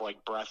full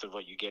like breadth of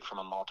what you get from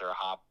a malt or a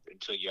hop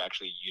until you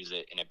actually use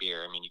it in a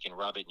beer. I mean, you can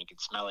rub it and you can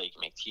smell it, you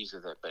can make teas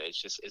with it, but it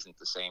just isn't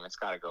the same. It's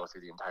got to go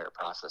through the entire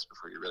process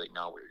before you really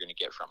know what you're going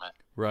to get from it.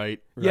 Right.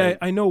 Yeah,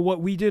 I know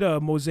what we did a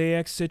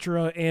Mosaic,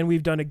 Citra, and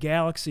we've done a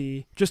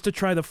Galaxy just to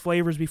try the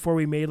flavors before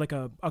we made like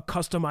a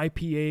custom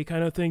IPA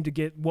kind of thing to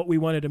get what we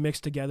wanted to mix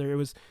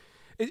together.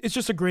 It's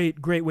just a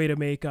great way to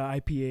make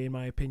IPA in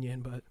my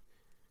opinion. But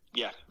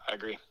yeah, I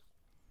agree.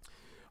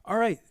 All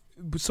right.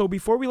 So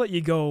before we let you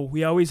go,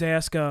 we always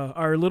ask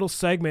our little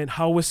segment,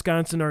 how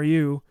Wisconsin are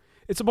you?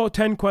 It's about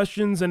 10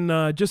 questions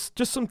and just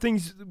some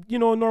things, you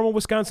know, a normal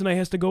Wisconsinite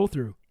has to go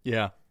through.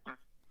 Yeah.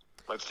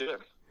 Let's do it.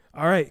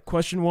 All right.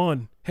 Question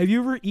 1. Have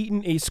you ever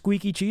eaten a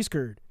squeaky cheese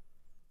curd?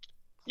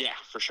 Yeah,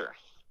 for sure.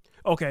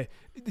 Okay.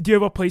 Do you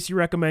have a place you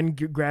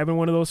recommend grabbing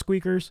one of those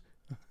squeakers?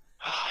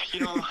 You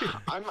know,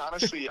 I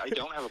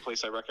don't have a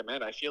place I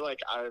recommend. I feel like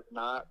I've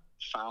not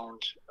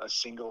found a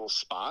single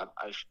spot.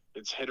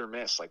 It's hit or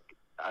miss. Like,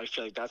 I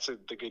feel like that's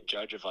the good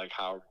judge of like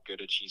how good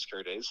a cheese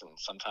curd is. And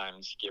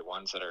sometimes you get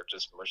ones that are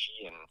just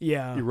mushy and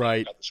you're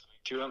right. Got the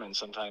squeak to them, and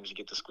sometimes you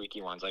get the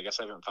squeaky ones. I guess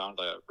I haven't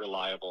found a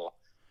reliable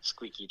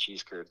squeaky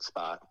cheese curd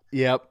spot.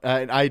 Yep,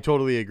 I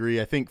totally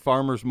agree. I think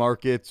farmers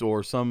markets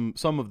or some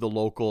of the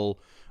local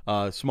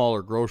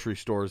smaller grocery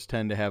stores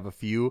tend to have a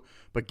few,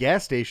 but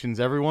gas stations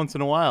every once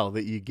in a while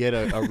that you get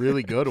a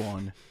really good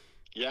one.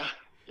 Yeah,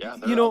 they're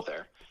out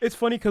there. It's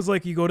funny because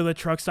like you go to the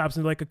truck stops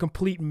and like a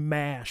complete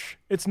mash.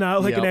 It's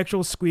not like an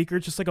actual squeaker.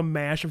 It's just like a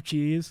mash of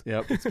cheese.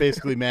 Yep, it's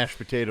basically mashed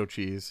potato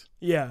cheese.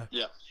 Yeah.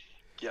 Yep.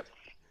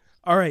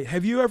 All right.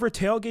 Have you ever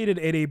tailgated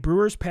at a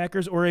Brewers,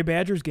 Packers, or a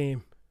Badgers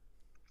game?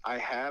 I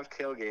have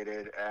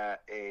tailgated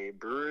at a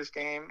Brewers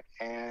game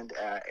and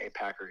at a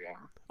Packer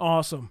game.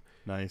 Awesome.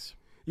 Nice.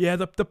 Yeah,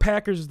 the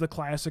Packers is the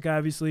classic.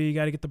 Obviously, you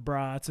got to get the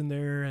brats in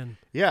there, and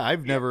yeah,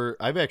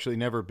 I've actually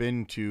never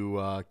been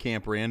to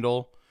Camp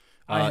Randall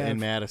in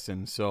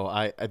Madison,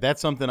 so that's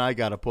something I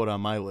got to put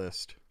on my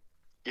list.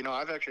 You know,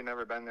 I've actually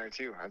never been there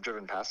too. I've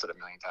driven past it a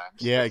million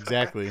times. Yeah,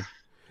 exactly.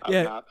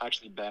 I've not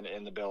actually been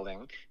in the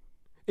building.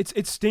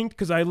 It stinked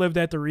because I lived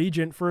at the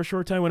Regent for a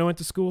short time when I went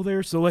to school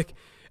there. So like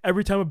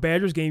every time a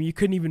Badgers game, you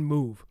couldn't even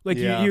move. Like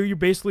you're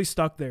basically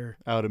stuck there.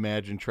 I would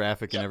imagine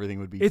traffic and everything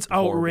would be. It's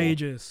horrible.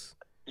 Outrageous.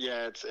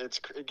 Yeah,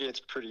 it gets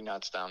pretty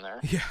nuts down there.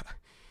 Yeah.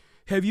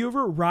 Have you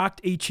ever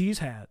rocked a cheese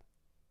hat?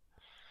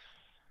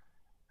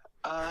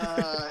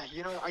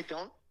 You know, I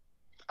don't.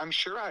 I'm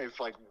sure I've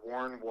like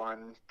worn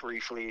one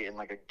briefly in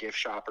like a gift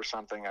shop or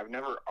something. I've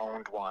never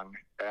owned one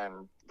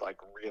and like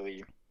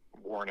really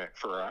worn it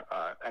for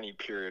any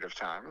period of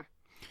time.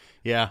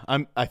 Yeah,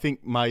 I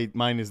think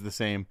mine is the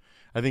same.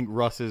 I think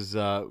Russ's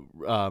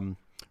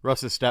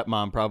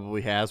stepmom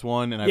probably has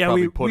one, and I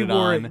probably put it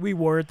on. We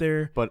wore it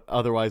there, but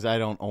otherwise I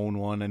don't own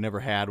one. I never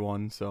had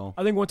one, so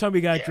I think one time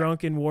we got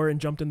drunk and wore it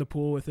and jumped in the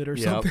pool with it or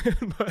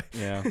something. But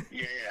yeah.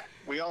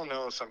 We all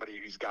know somebody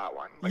who's got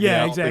one. Like,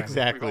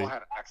 exactly. We've all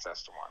had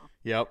access to one.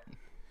 Yep.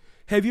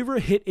 Have you ever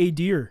hit a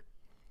deer?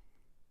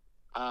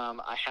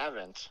 I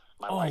haven't.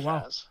 My wife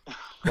has.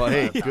 Well,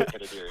 hey, I've not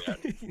hit a deer yet.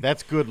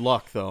 That's good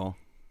luck, though.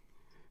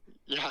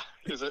 Yeah,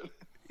 is it?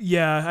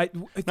 Yeah, I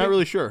not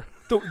really sure.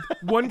 The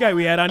one guy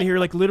we had on here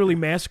like literally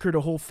massacred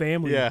a whole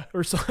family. Yeah,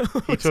 or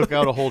something. He took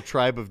out a whole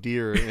tribe of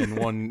deer in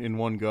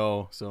one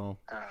go. So.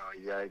 Oh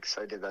yikes!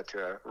 I did that to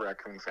a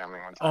raccoon family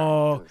one time.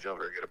 Oh, didn't feel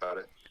very good about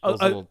it. Those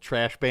little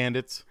trash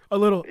bandits. A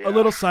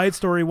little side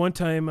story. One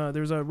time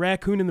there was a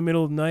raccoon in the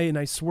middle of the night, and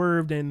I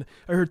swerved, and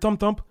I heard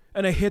thump thump,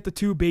 and I hit the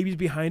two babies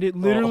behind it.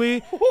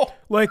 Literally,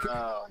 like,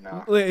 oh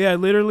no, yeah,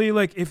 literally,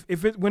 like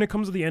if it when it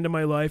comes to the end of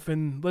my life,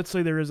 and let's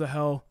say there is a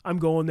hell, I'm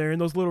going there, and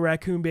those little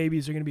raccoon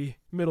babies are gonna be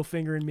middle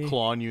fingering me,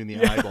 clawing you in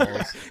the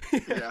eyeballs.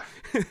 Yeah,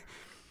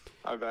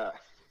 I bet.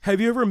 Have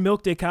you ever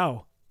milked a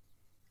cow?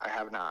 I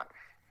have not.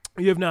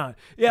 You have not.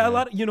 Yeah, a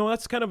lot of,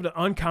 that's kind of an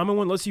uncommon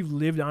one unless you've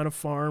lived on a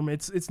farm.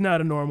 It's not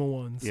a normal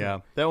one. So. Yeah,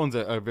 that one's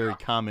a very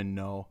common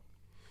no.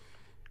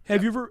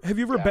 Have you ever Yeah,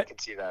 I been can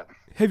see that.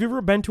 Have you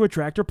ever been to a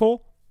tractor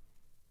pull?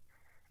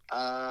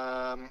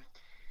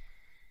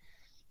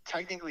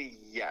 Technically,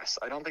 yes.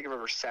 I don't think I've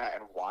ever sat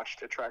and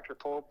watched a tractor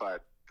pull,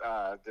 but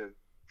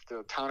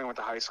the town I went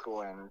to high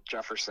school in,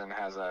 Jefferson,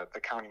 has the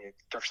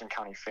Jefferson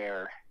County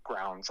Fair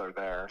grounds are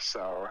there,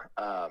 so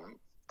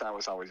that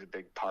was always a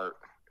big part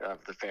of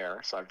the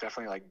fair. So I've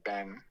definitely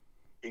been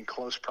in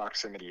close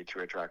proximity to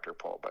a tractor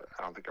pull, but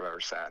I don't think I've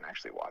ever sat and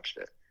actually watched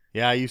it.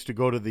 Yeah, I used to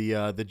go to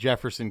the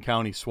Jefferson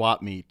County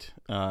swap meet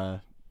Oh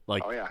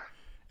yeah.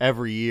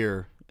 every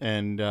year,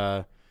 and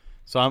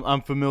so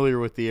I'm familiar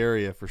with the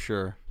area for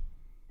sure.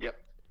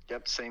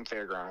 Yep, same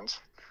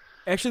fairgrounds.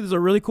 Actually, there's a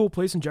really cool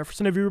place in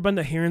Jefferson. Have you ever been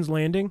to Heron's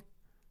Landing?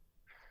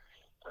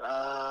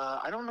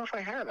 I don't know if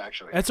I have,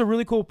 actually. That's a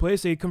really cool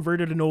place. They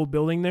converted an old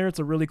building there. It's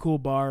a really cool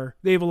bar.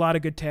 They have a lot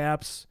of good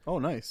taps. Oh,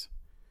 nice.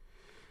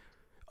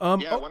 I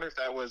wonder if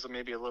that was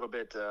maybe a little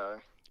bit.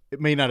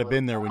 It may not have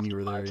been there when you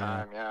were there.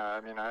 Yeah.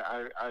 I mean,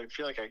 I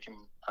feel like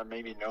I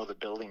maybe know the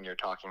building you're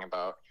talking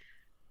about,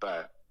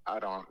 but I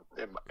don't.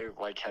 It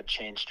had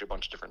changed to a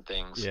bunch of different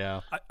things.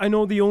 Yeah. I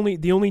know the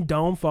only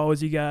downfall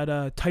is you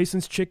got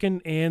Tyson's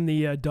Chicken and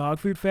the dog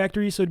food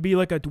factory, so it'd be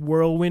like a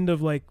whirlwind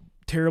of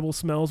terrible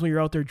smells when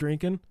you're out there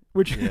drinking.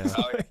 Which is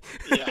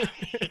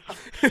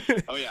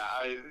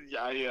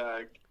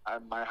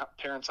my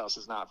parents' house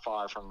is not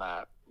far from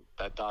that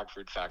dog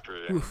food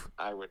factory, and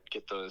I would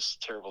get those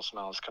terrible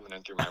smells coming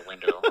in through my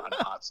window on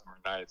hot summer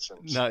nights.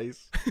 And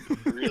nice.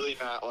 Really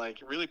not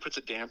really puts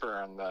a damper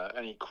on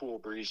any cool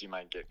breeze you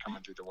might get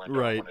coming through the window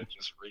right. when it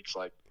just reeks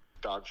like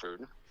dog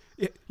food.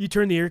 You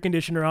turn the air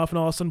conditioner off, and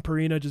all of a sudden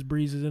Purina just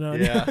breezes in on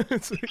Yeah. you. Yum.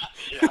 It's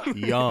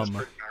pretty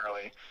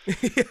gnarly.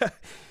 Yeah.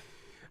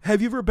 Have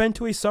you ever been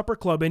to a supper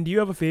club, and do you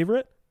have a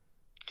favorite?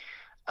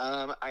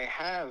 I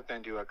have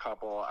been to a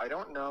couple. I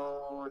don't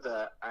know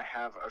that I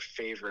have a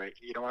favorite.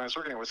 When I was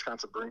working at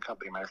Wisconsin Brewing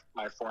Company,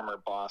 my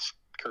former boss,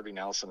 Kirby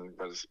Nelson,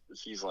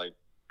 he's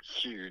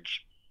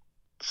huge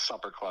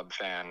supper club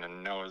fan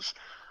and knows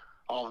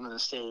all of them in the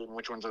state and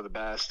which ones are the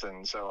best.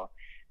 And so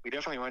we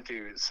definitely went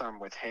to some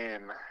with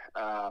him.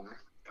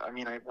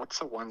 What's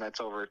the one that's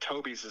over?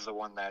 Toby's is the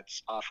one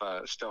that's off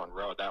Stone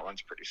Road. That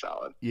one's pretty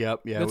solid.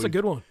 Yep. Yeah. That's a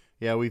good one.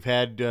 Yeah, we've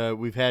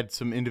had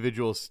some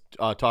individuals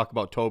talk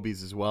about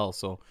Toby's as well,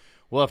 so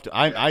we'll have to.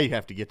 I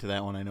have to get to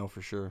that one. I know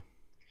for sure.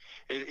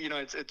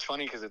 It's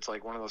funny because it's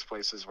one of those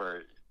places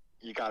where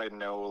you got to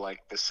know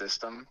the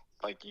system.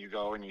 You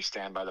go and you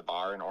stand by the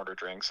bar and order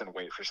drinks and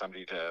wait for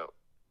somebody to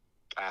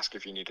ask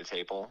if you need a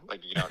table.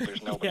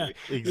 There's nobody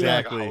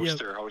exactly a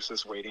host or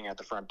hostess waiting at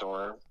the front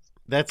door.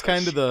 That's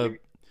kind of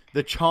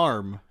the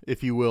charm,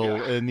 if you will,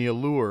 and the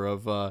allure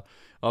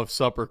of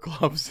supper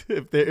clubs.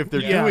 If they're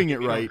doing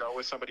it right. If you go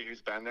with somebody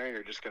who's been there,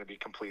 you're just going to be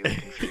completely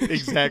confused.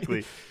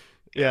 Exactly.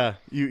 Yeah,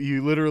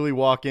 you literally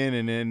walk in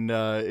and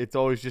it's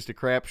always just a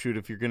crapshoot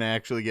if you're going to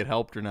actually get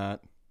helped or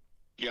not.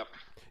 Yep.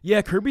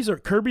 Yeah, Kirby's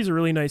a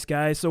really nice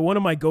guy. So one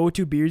of my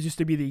go-to beers used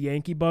to be the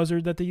Yankee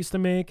Buzzard that they used to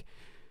make.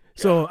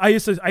 So I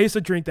used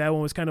to drink that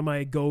one. Was kind of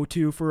my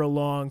go-to for a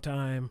long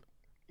time.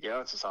 Yeah,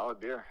 it's a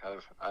solid beer.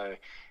 I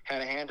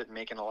had a hand in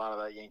making a lot of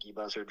that Yankee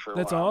Buzzard for a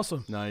That's while.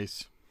 awesome.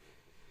 Nice.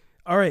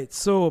 All right,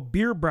 so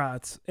beer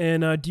brats.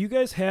 And do you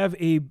guys have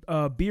a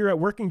beer at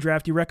Working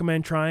Draft you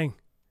recommend trying?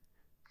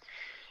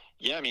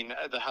 Yeah,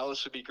 the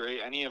Helles would be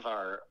great. Any of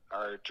our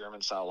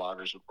German-style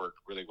lagers would work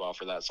really well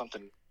for that.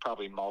 Something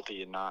probably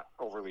malty and not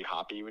overly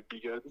hoppy would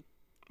be good.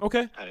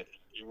 Okay.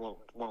 You won't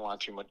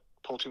want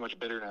pull too much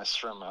bitterness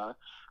from a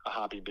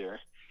hoppy beer.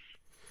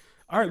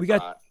 All right,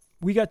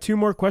 we got two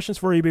more questions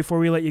for you before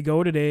we let you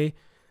go today.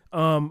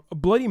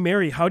 Bloody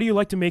Mary, how do you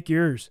like to make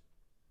yours?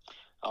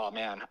 Oh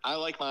man, I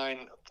like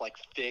mine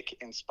thick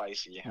and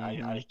spicy.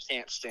 Mm-hmm. I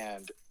can't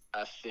stand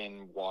a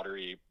thin,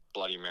 watery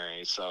Bloody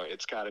Mary, so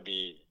it's got to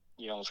be.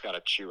 You almost got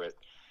to chew it.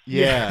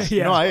 Yeah.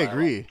 No, I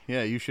agree.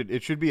 Yeah, you should.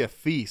 It should be a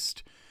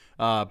feast.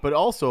 But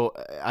also,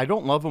 I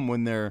don't love them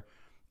when they're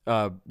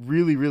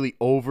really, really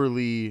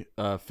overly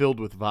filled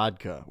with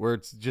vodka, where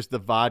it's just the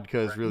vodka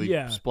is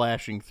really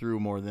splashing through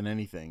more than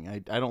anything.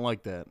 I don't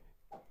like that.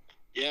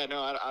 Yeah,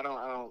 no, I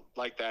don't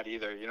like that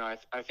either.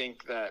 I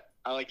think that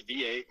I like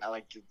V8. I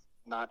like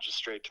not just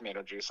straight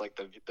tomato juice, like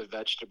the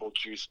vegetable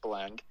juice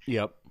blend.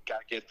 Yep. Got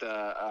to get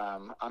the.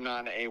 I'm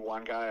not an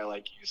A1 guy. I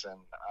like using.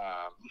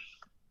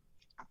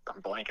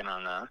 I'm blanking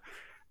on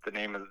the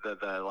name of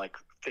the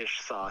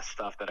fish sauce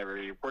stuff that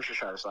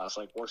Worcestershire sauce,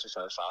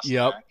 Worcestershire sauce.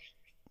 Yep.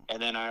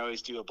 And then I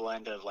always do a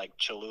blend of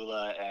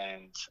Cholula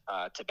and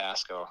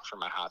Tabasco for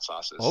my hot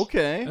sauces.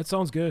 Okay. That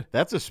sounds good.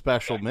 That's a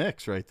special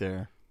mix right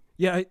there.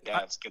 Yeah,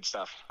 it's good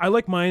stuff. I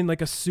like mine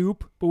like a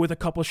soup, but with a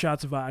couple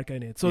shots of vodka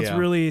in it. So it's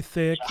really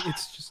thick. Yeah.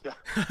 It's just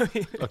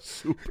a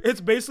soup.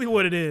 It's basically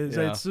what it is.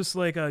 Yeah. It's just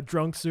like a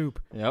drunk soup.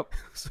 Yep.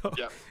 So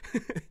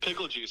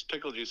pickle juice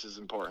is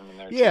important in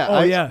there.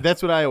 Yeah.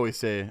 That's what I always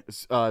say.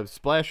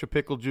 Splash of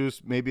pickle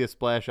juice, maybe a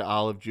splash of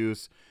olive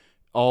juice.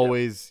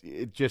 Always,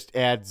 it just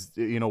adds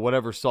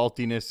whatever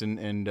saltiness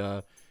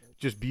and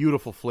just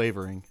beautiful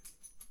flavoring.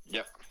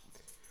 Yep.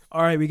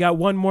 All right, we got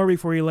one more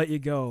before we let you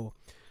go.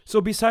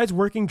 So besides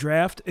Working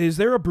Draft, is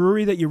there a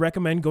brewery that you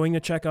recommend going to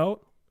check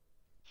out?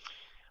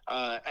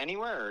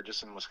 Anywhere or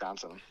just in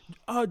Wisconsin?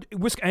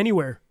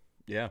 Anywhere.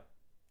 Yeah.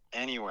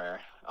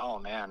 Anywhere. Oh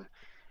man.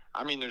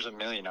 I mean, there's a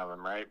million of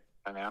them, right?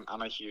 I mean,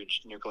 I'm a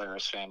huge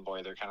Nuclearis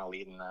fanboy. They're kind of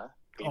leading the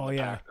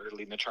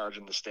charge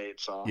in the state.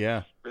 So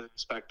Yeah. really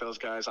respect those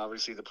guys.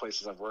 Obviously, the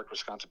places I've worked,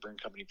 Wisconsin Brewing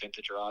Company,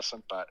 Vintage, are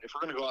awesome. But if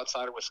we're going to go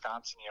outside of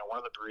Wisconsin, one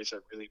of the breweries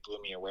that really blew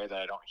me away that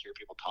I don't hear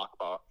people talk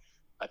about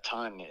a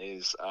ton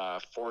is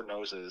Four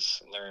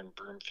Noses, and they're in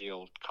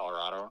Broomfield,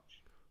 Colorado.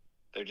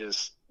 They're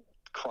just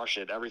crush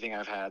it. Everything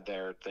I've had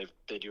there,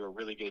 they do a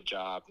really good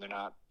job. They're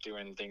not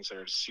doing things that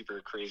are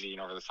super crazy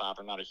and over the top.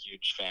 I'm not a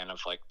huge fan of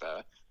like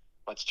the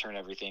let's turn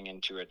everything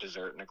into a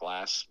dessert in a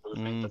glass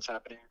movement that's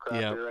happening in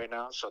craft beer right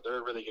now. So they're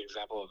a really good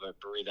example of a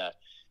brewery that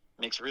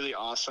makes really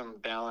awesome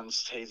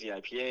balanced hazy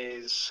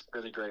IPAs,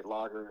 really great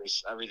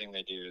lagers. Everything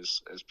they do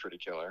is pretty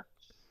killer.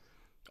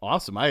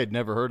 Awesome. I had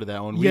never heard of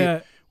that one. Yeah.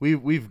 We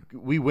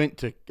went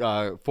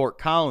to Fort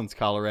Collins,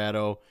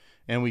 Colorado,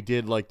 and we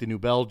did like the New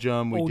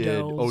Belgium. We did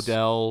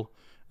Odell.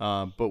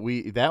 But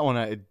that one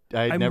I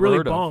had never really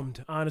heard of. I'm really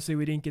bummed. Honestly,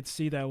 we didn't get to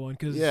see that one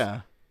because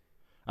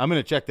I'm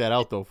gonna check that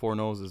out though. Four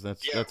Noses,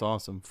 that's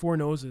awesome. Four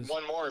Noses.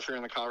 One more, if you're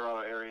in the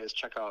Colorado area, is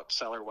check out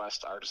Cellar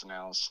West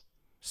Artisanals.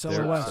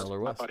 Cellar West.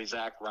 My buddy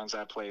Zach runs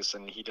that place,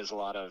 and he does a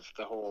lot of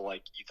the whole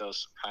like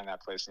ethos behind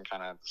that place, and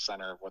kind of the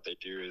center of what they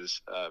do is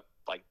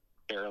like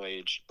barrel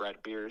aged bread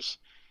beers,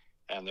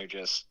 and they're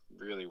just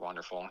really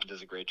wonderful. He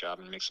does a great job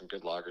and makes some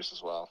good lagers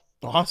as well.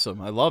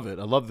 Awesome. I love it.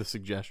 I love the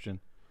suggestion.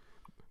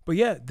 But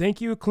yeah,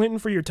 thank you, Clinton,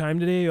 for your time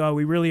today.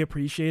 We really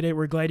appreciate it.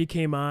 We're glad you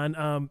came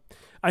on.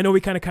 I know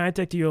we kind of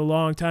contacted you a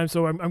long time,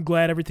 so I'm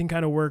glad everything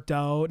kind of worked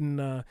out.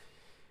 And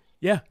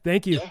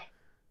thank you.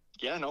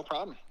 Yeah, no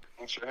problem.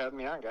 Thanks for having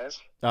me on,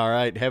 guys. All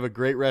right. Have a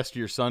great rest of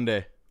your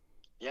Sunday.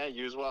 Yeah,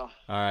 you as well.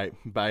 All right.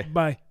 Bye.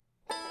 Bye.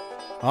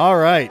 All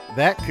right.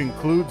 That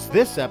concludes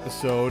this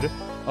episode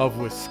of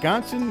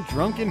Wisconsin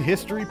Drunken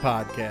History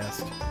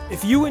Podcast.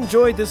 If you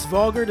enjoyed this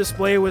vulgar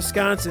display of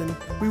Wisconsin,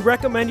 we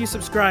recommend you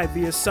subscribe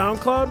via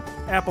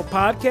SoundCloud, Apple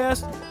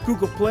Podcast,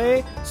 Google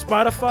Play,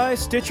 Spotify,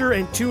 Stitcher,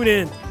 and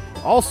TuneIn.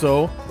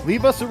 Also,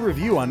 leave us a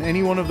review on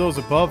any one of those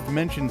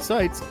above-mentioned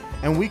sites,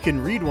 and we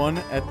can read one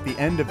at the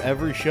end of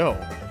every show.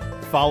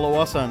 Follow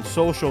us on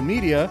social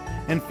media,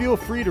 and feel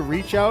free to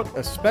reach out,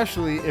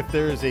 especially if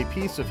there is a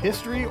piece of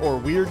history or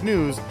weird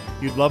news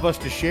you'd love us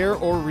to share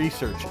or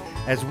research,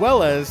 as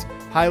well as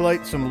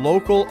highlight some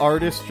local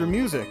artists or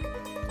music.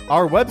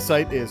 Our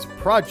website is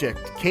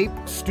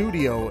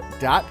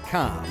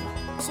projectcapestudio.com.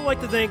 I'd also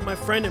like to thank my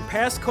friend and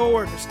past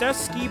coworker, Steph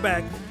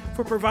Skiback,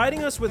 for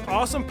providing us with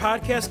awesome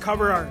podcast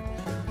cover art,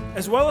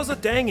 as well as the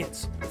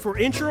Dangits for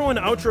intro and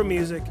outro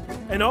music,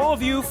 and all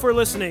of you for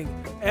listening.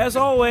 As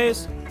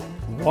always,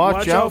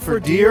 watch out for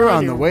deer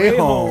on the way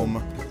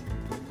home.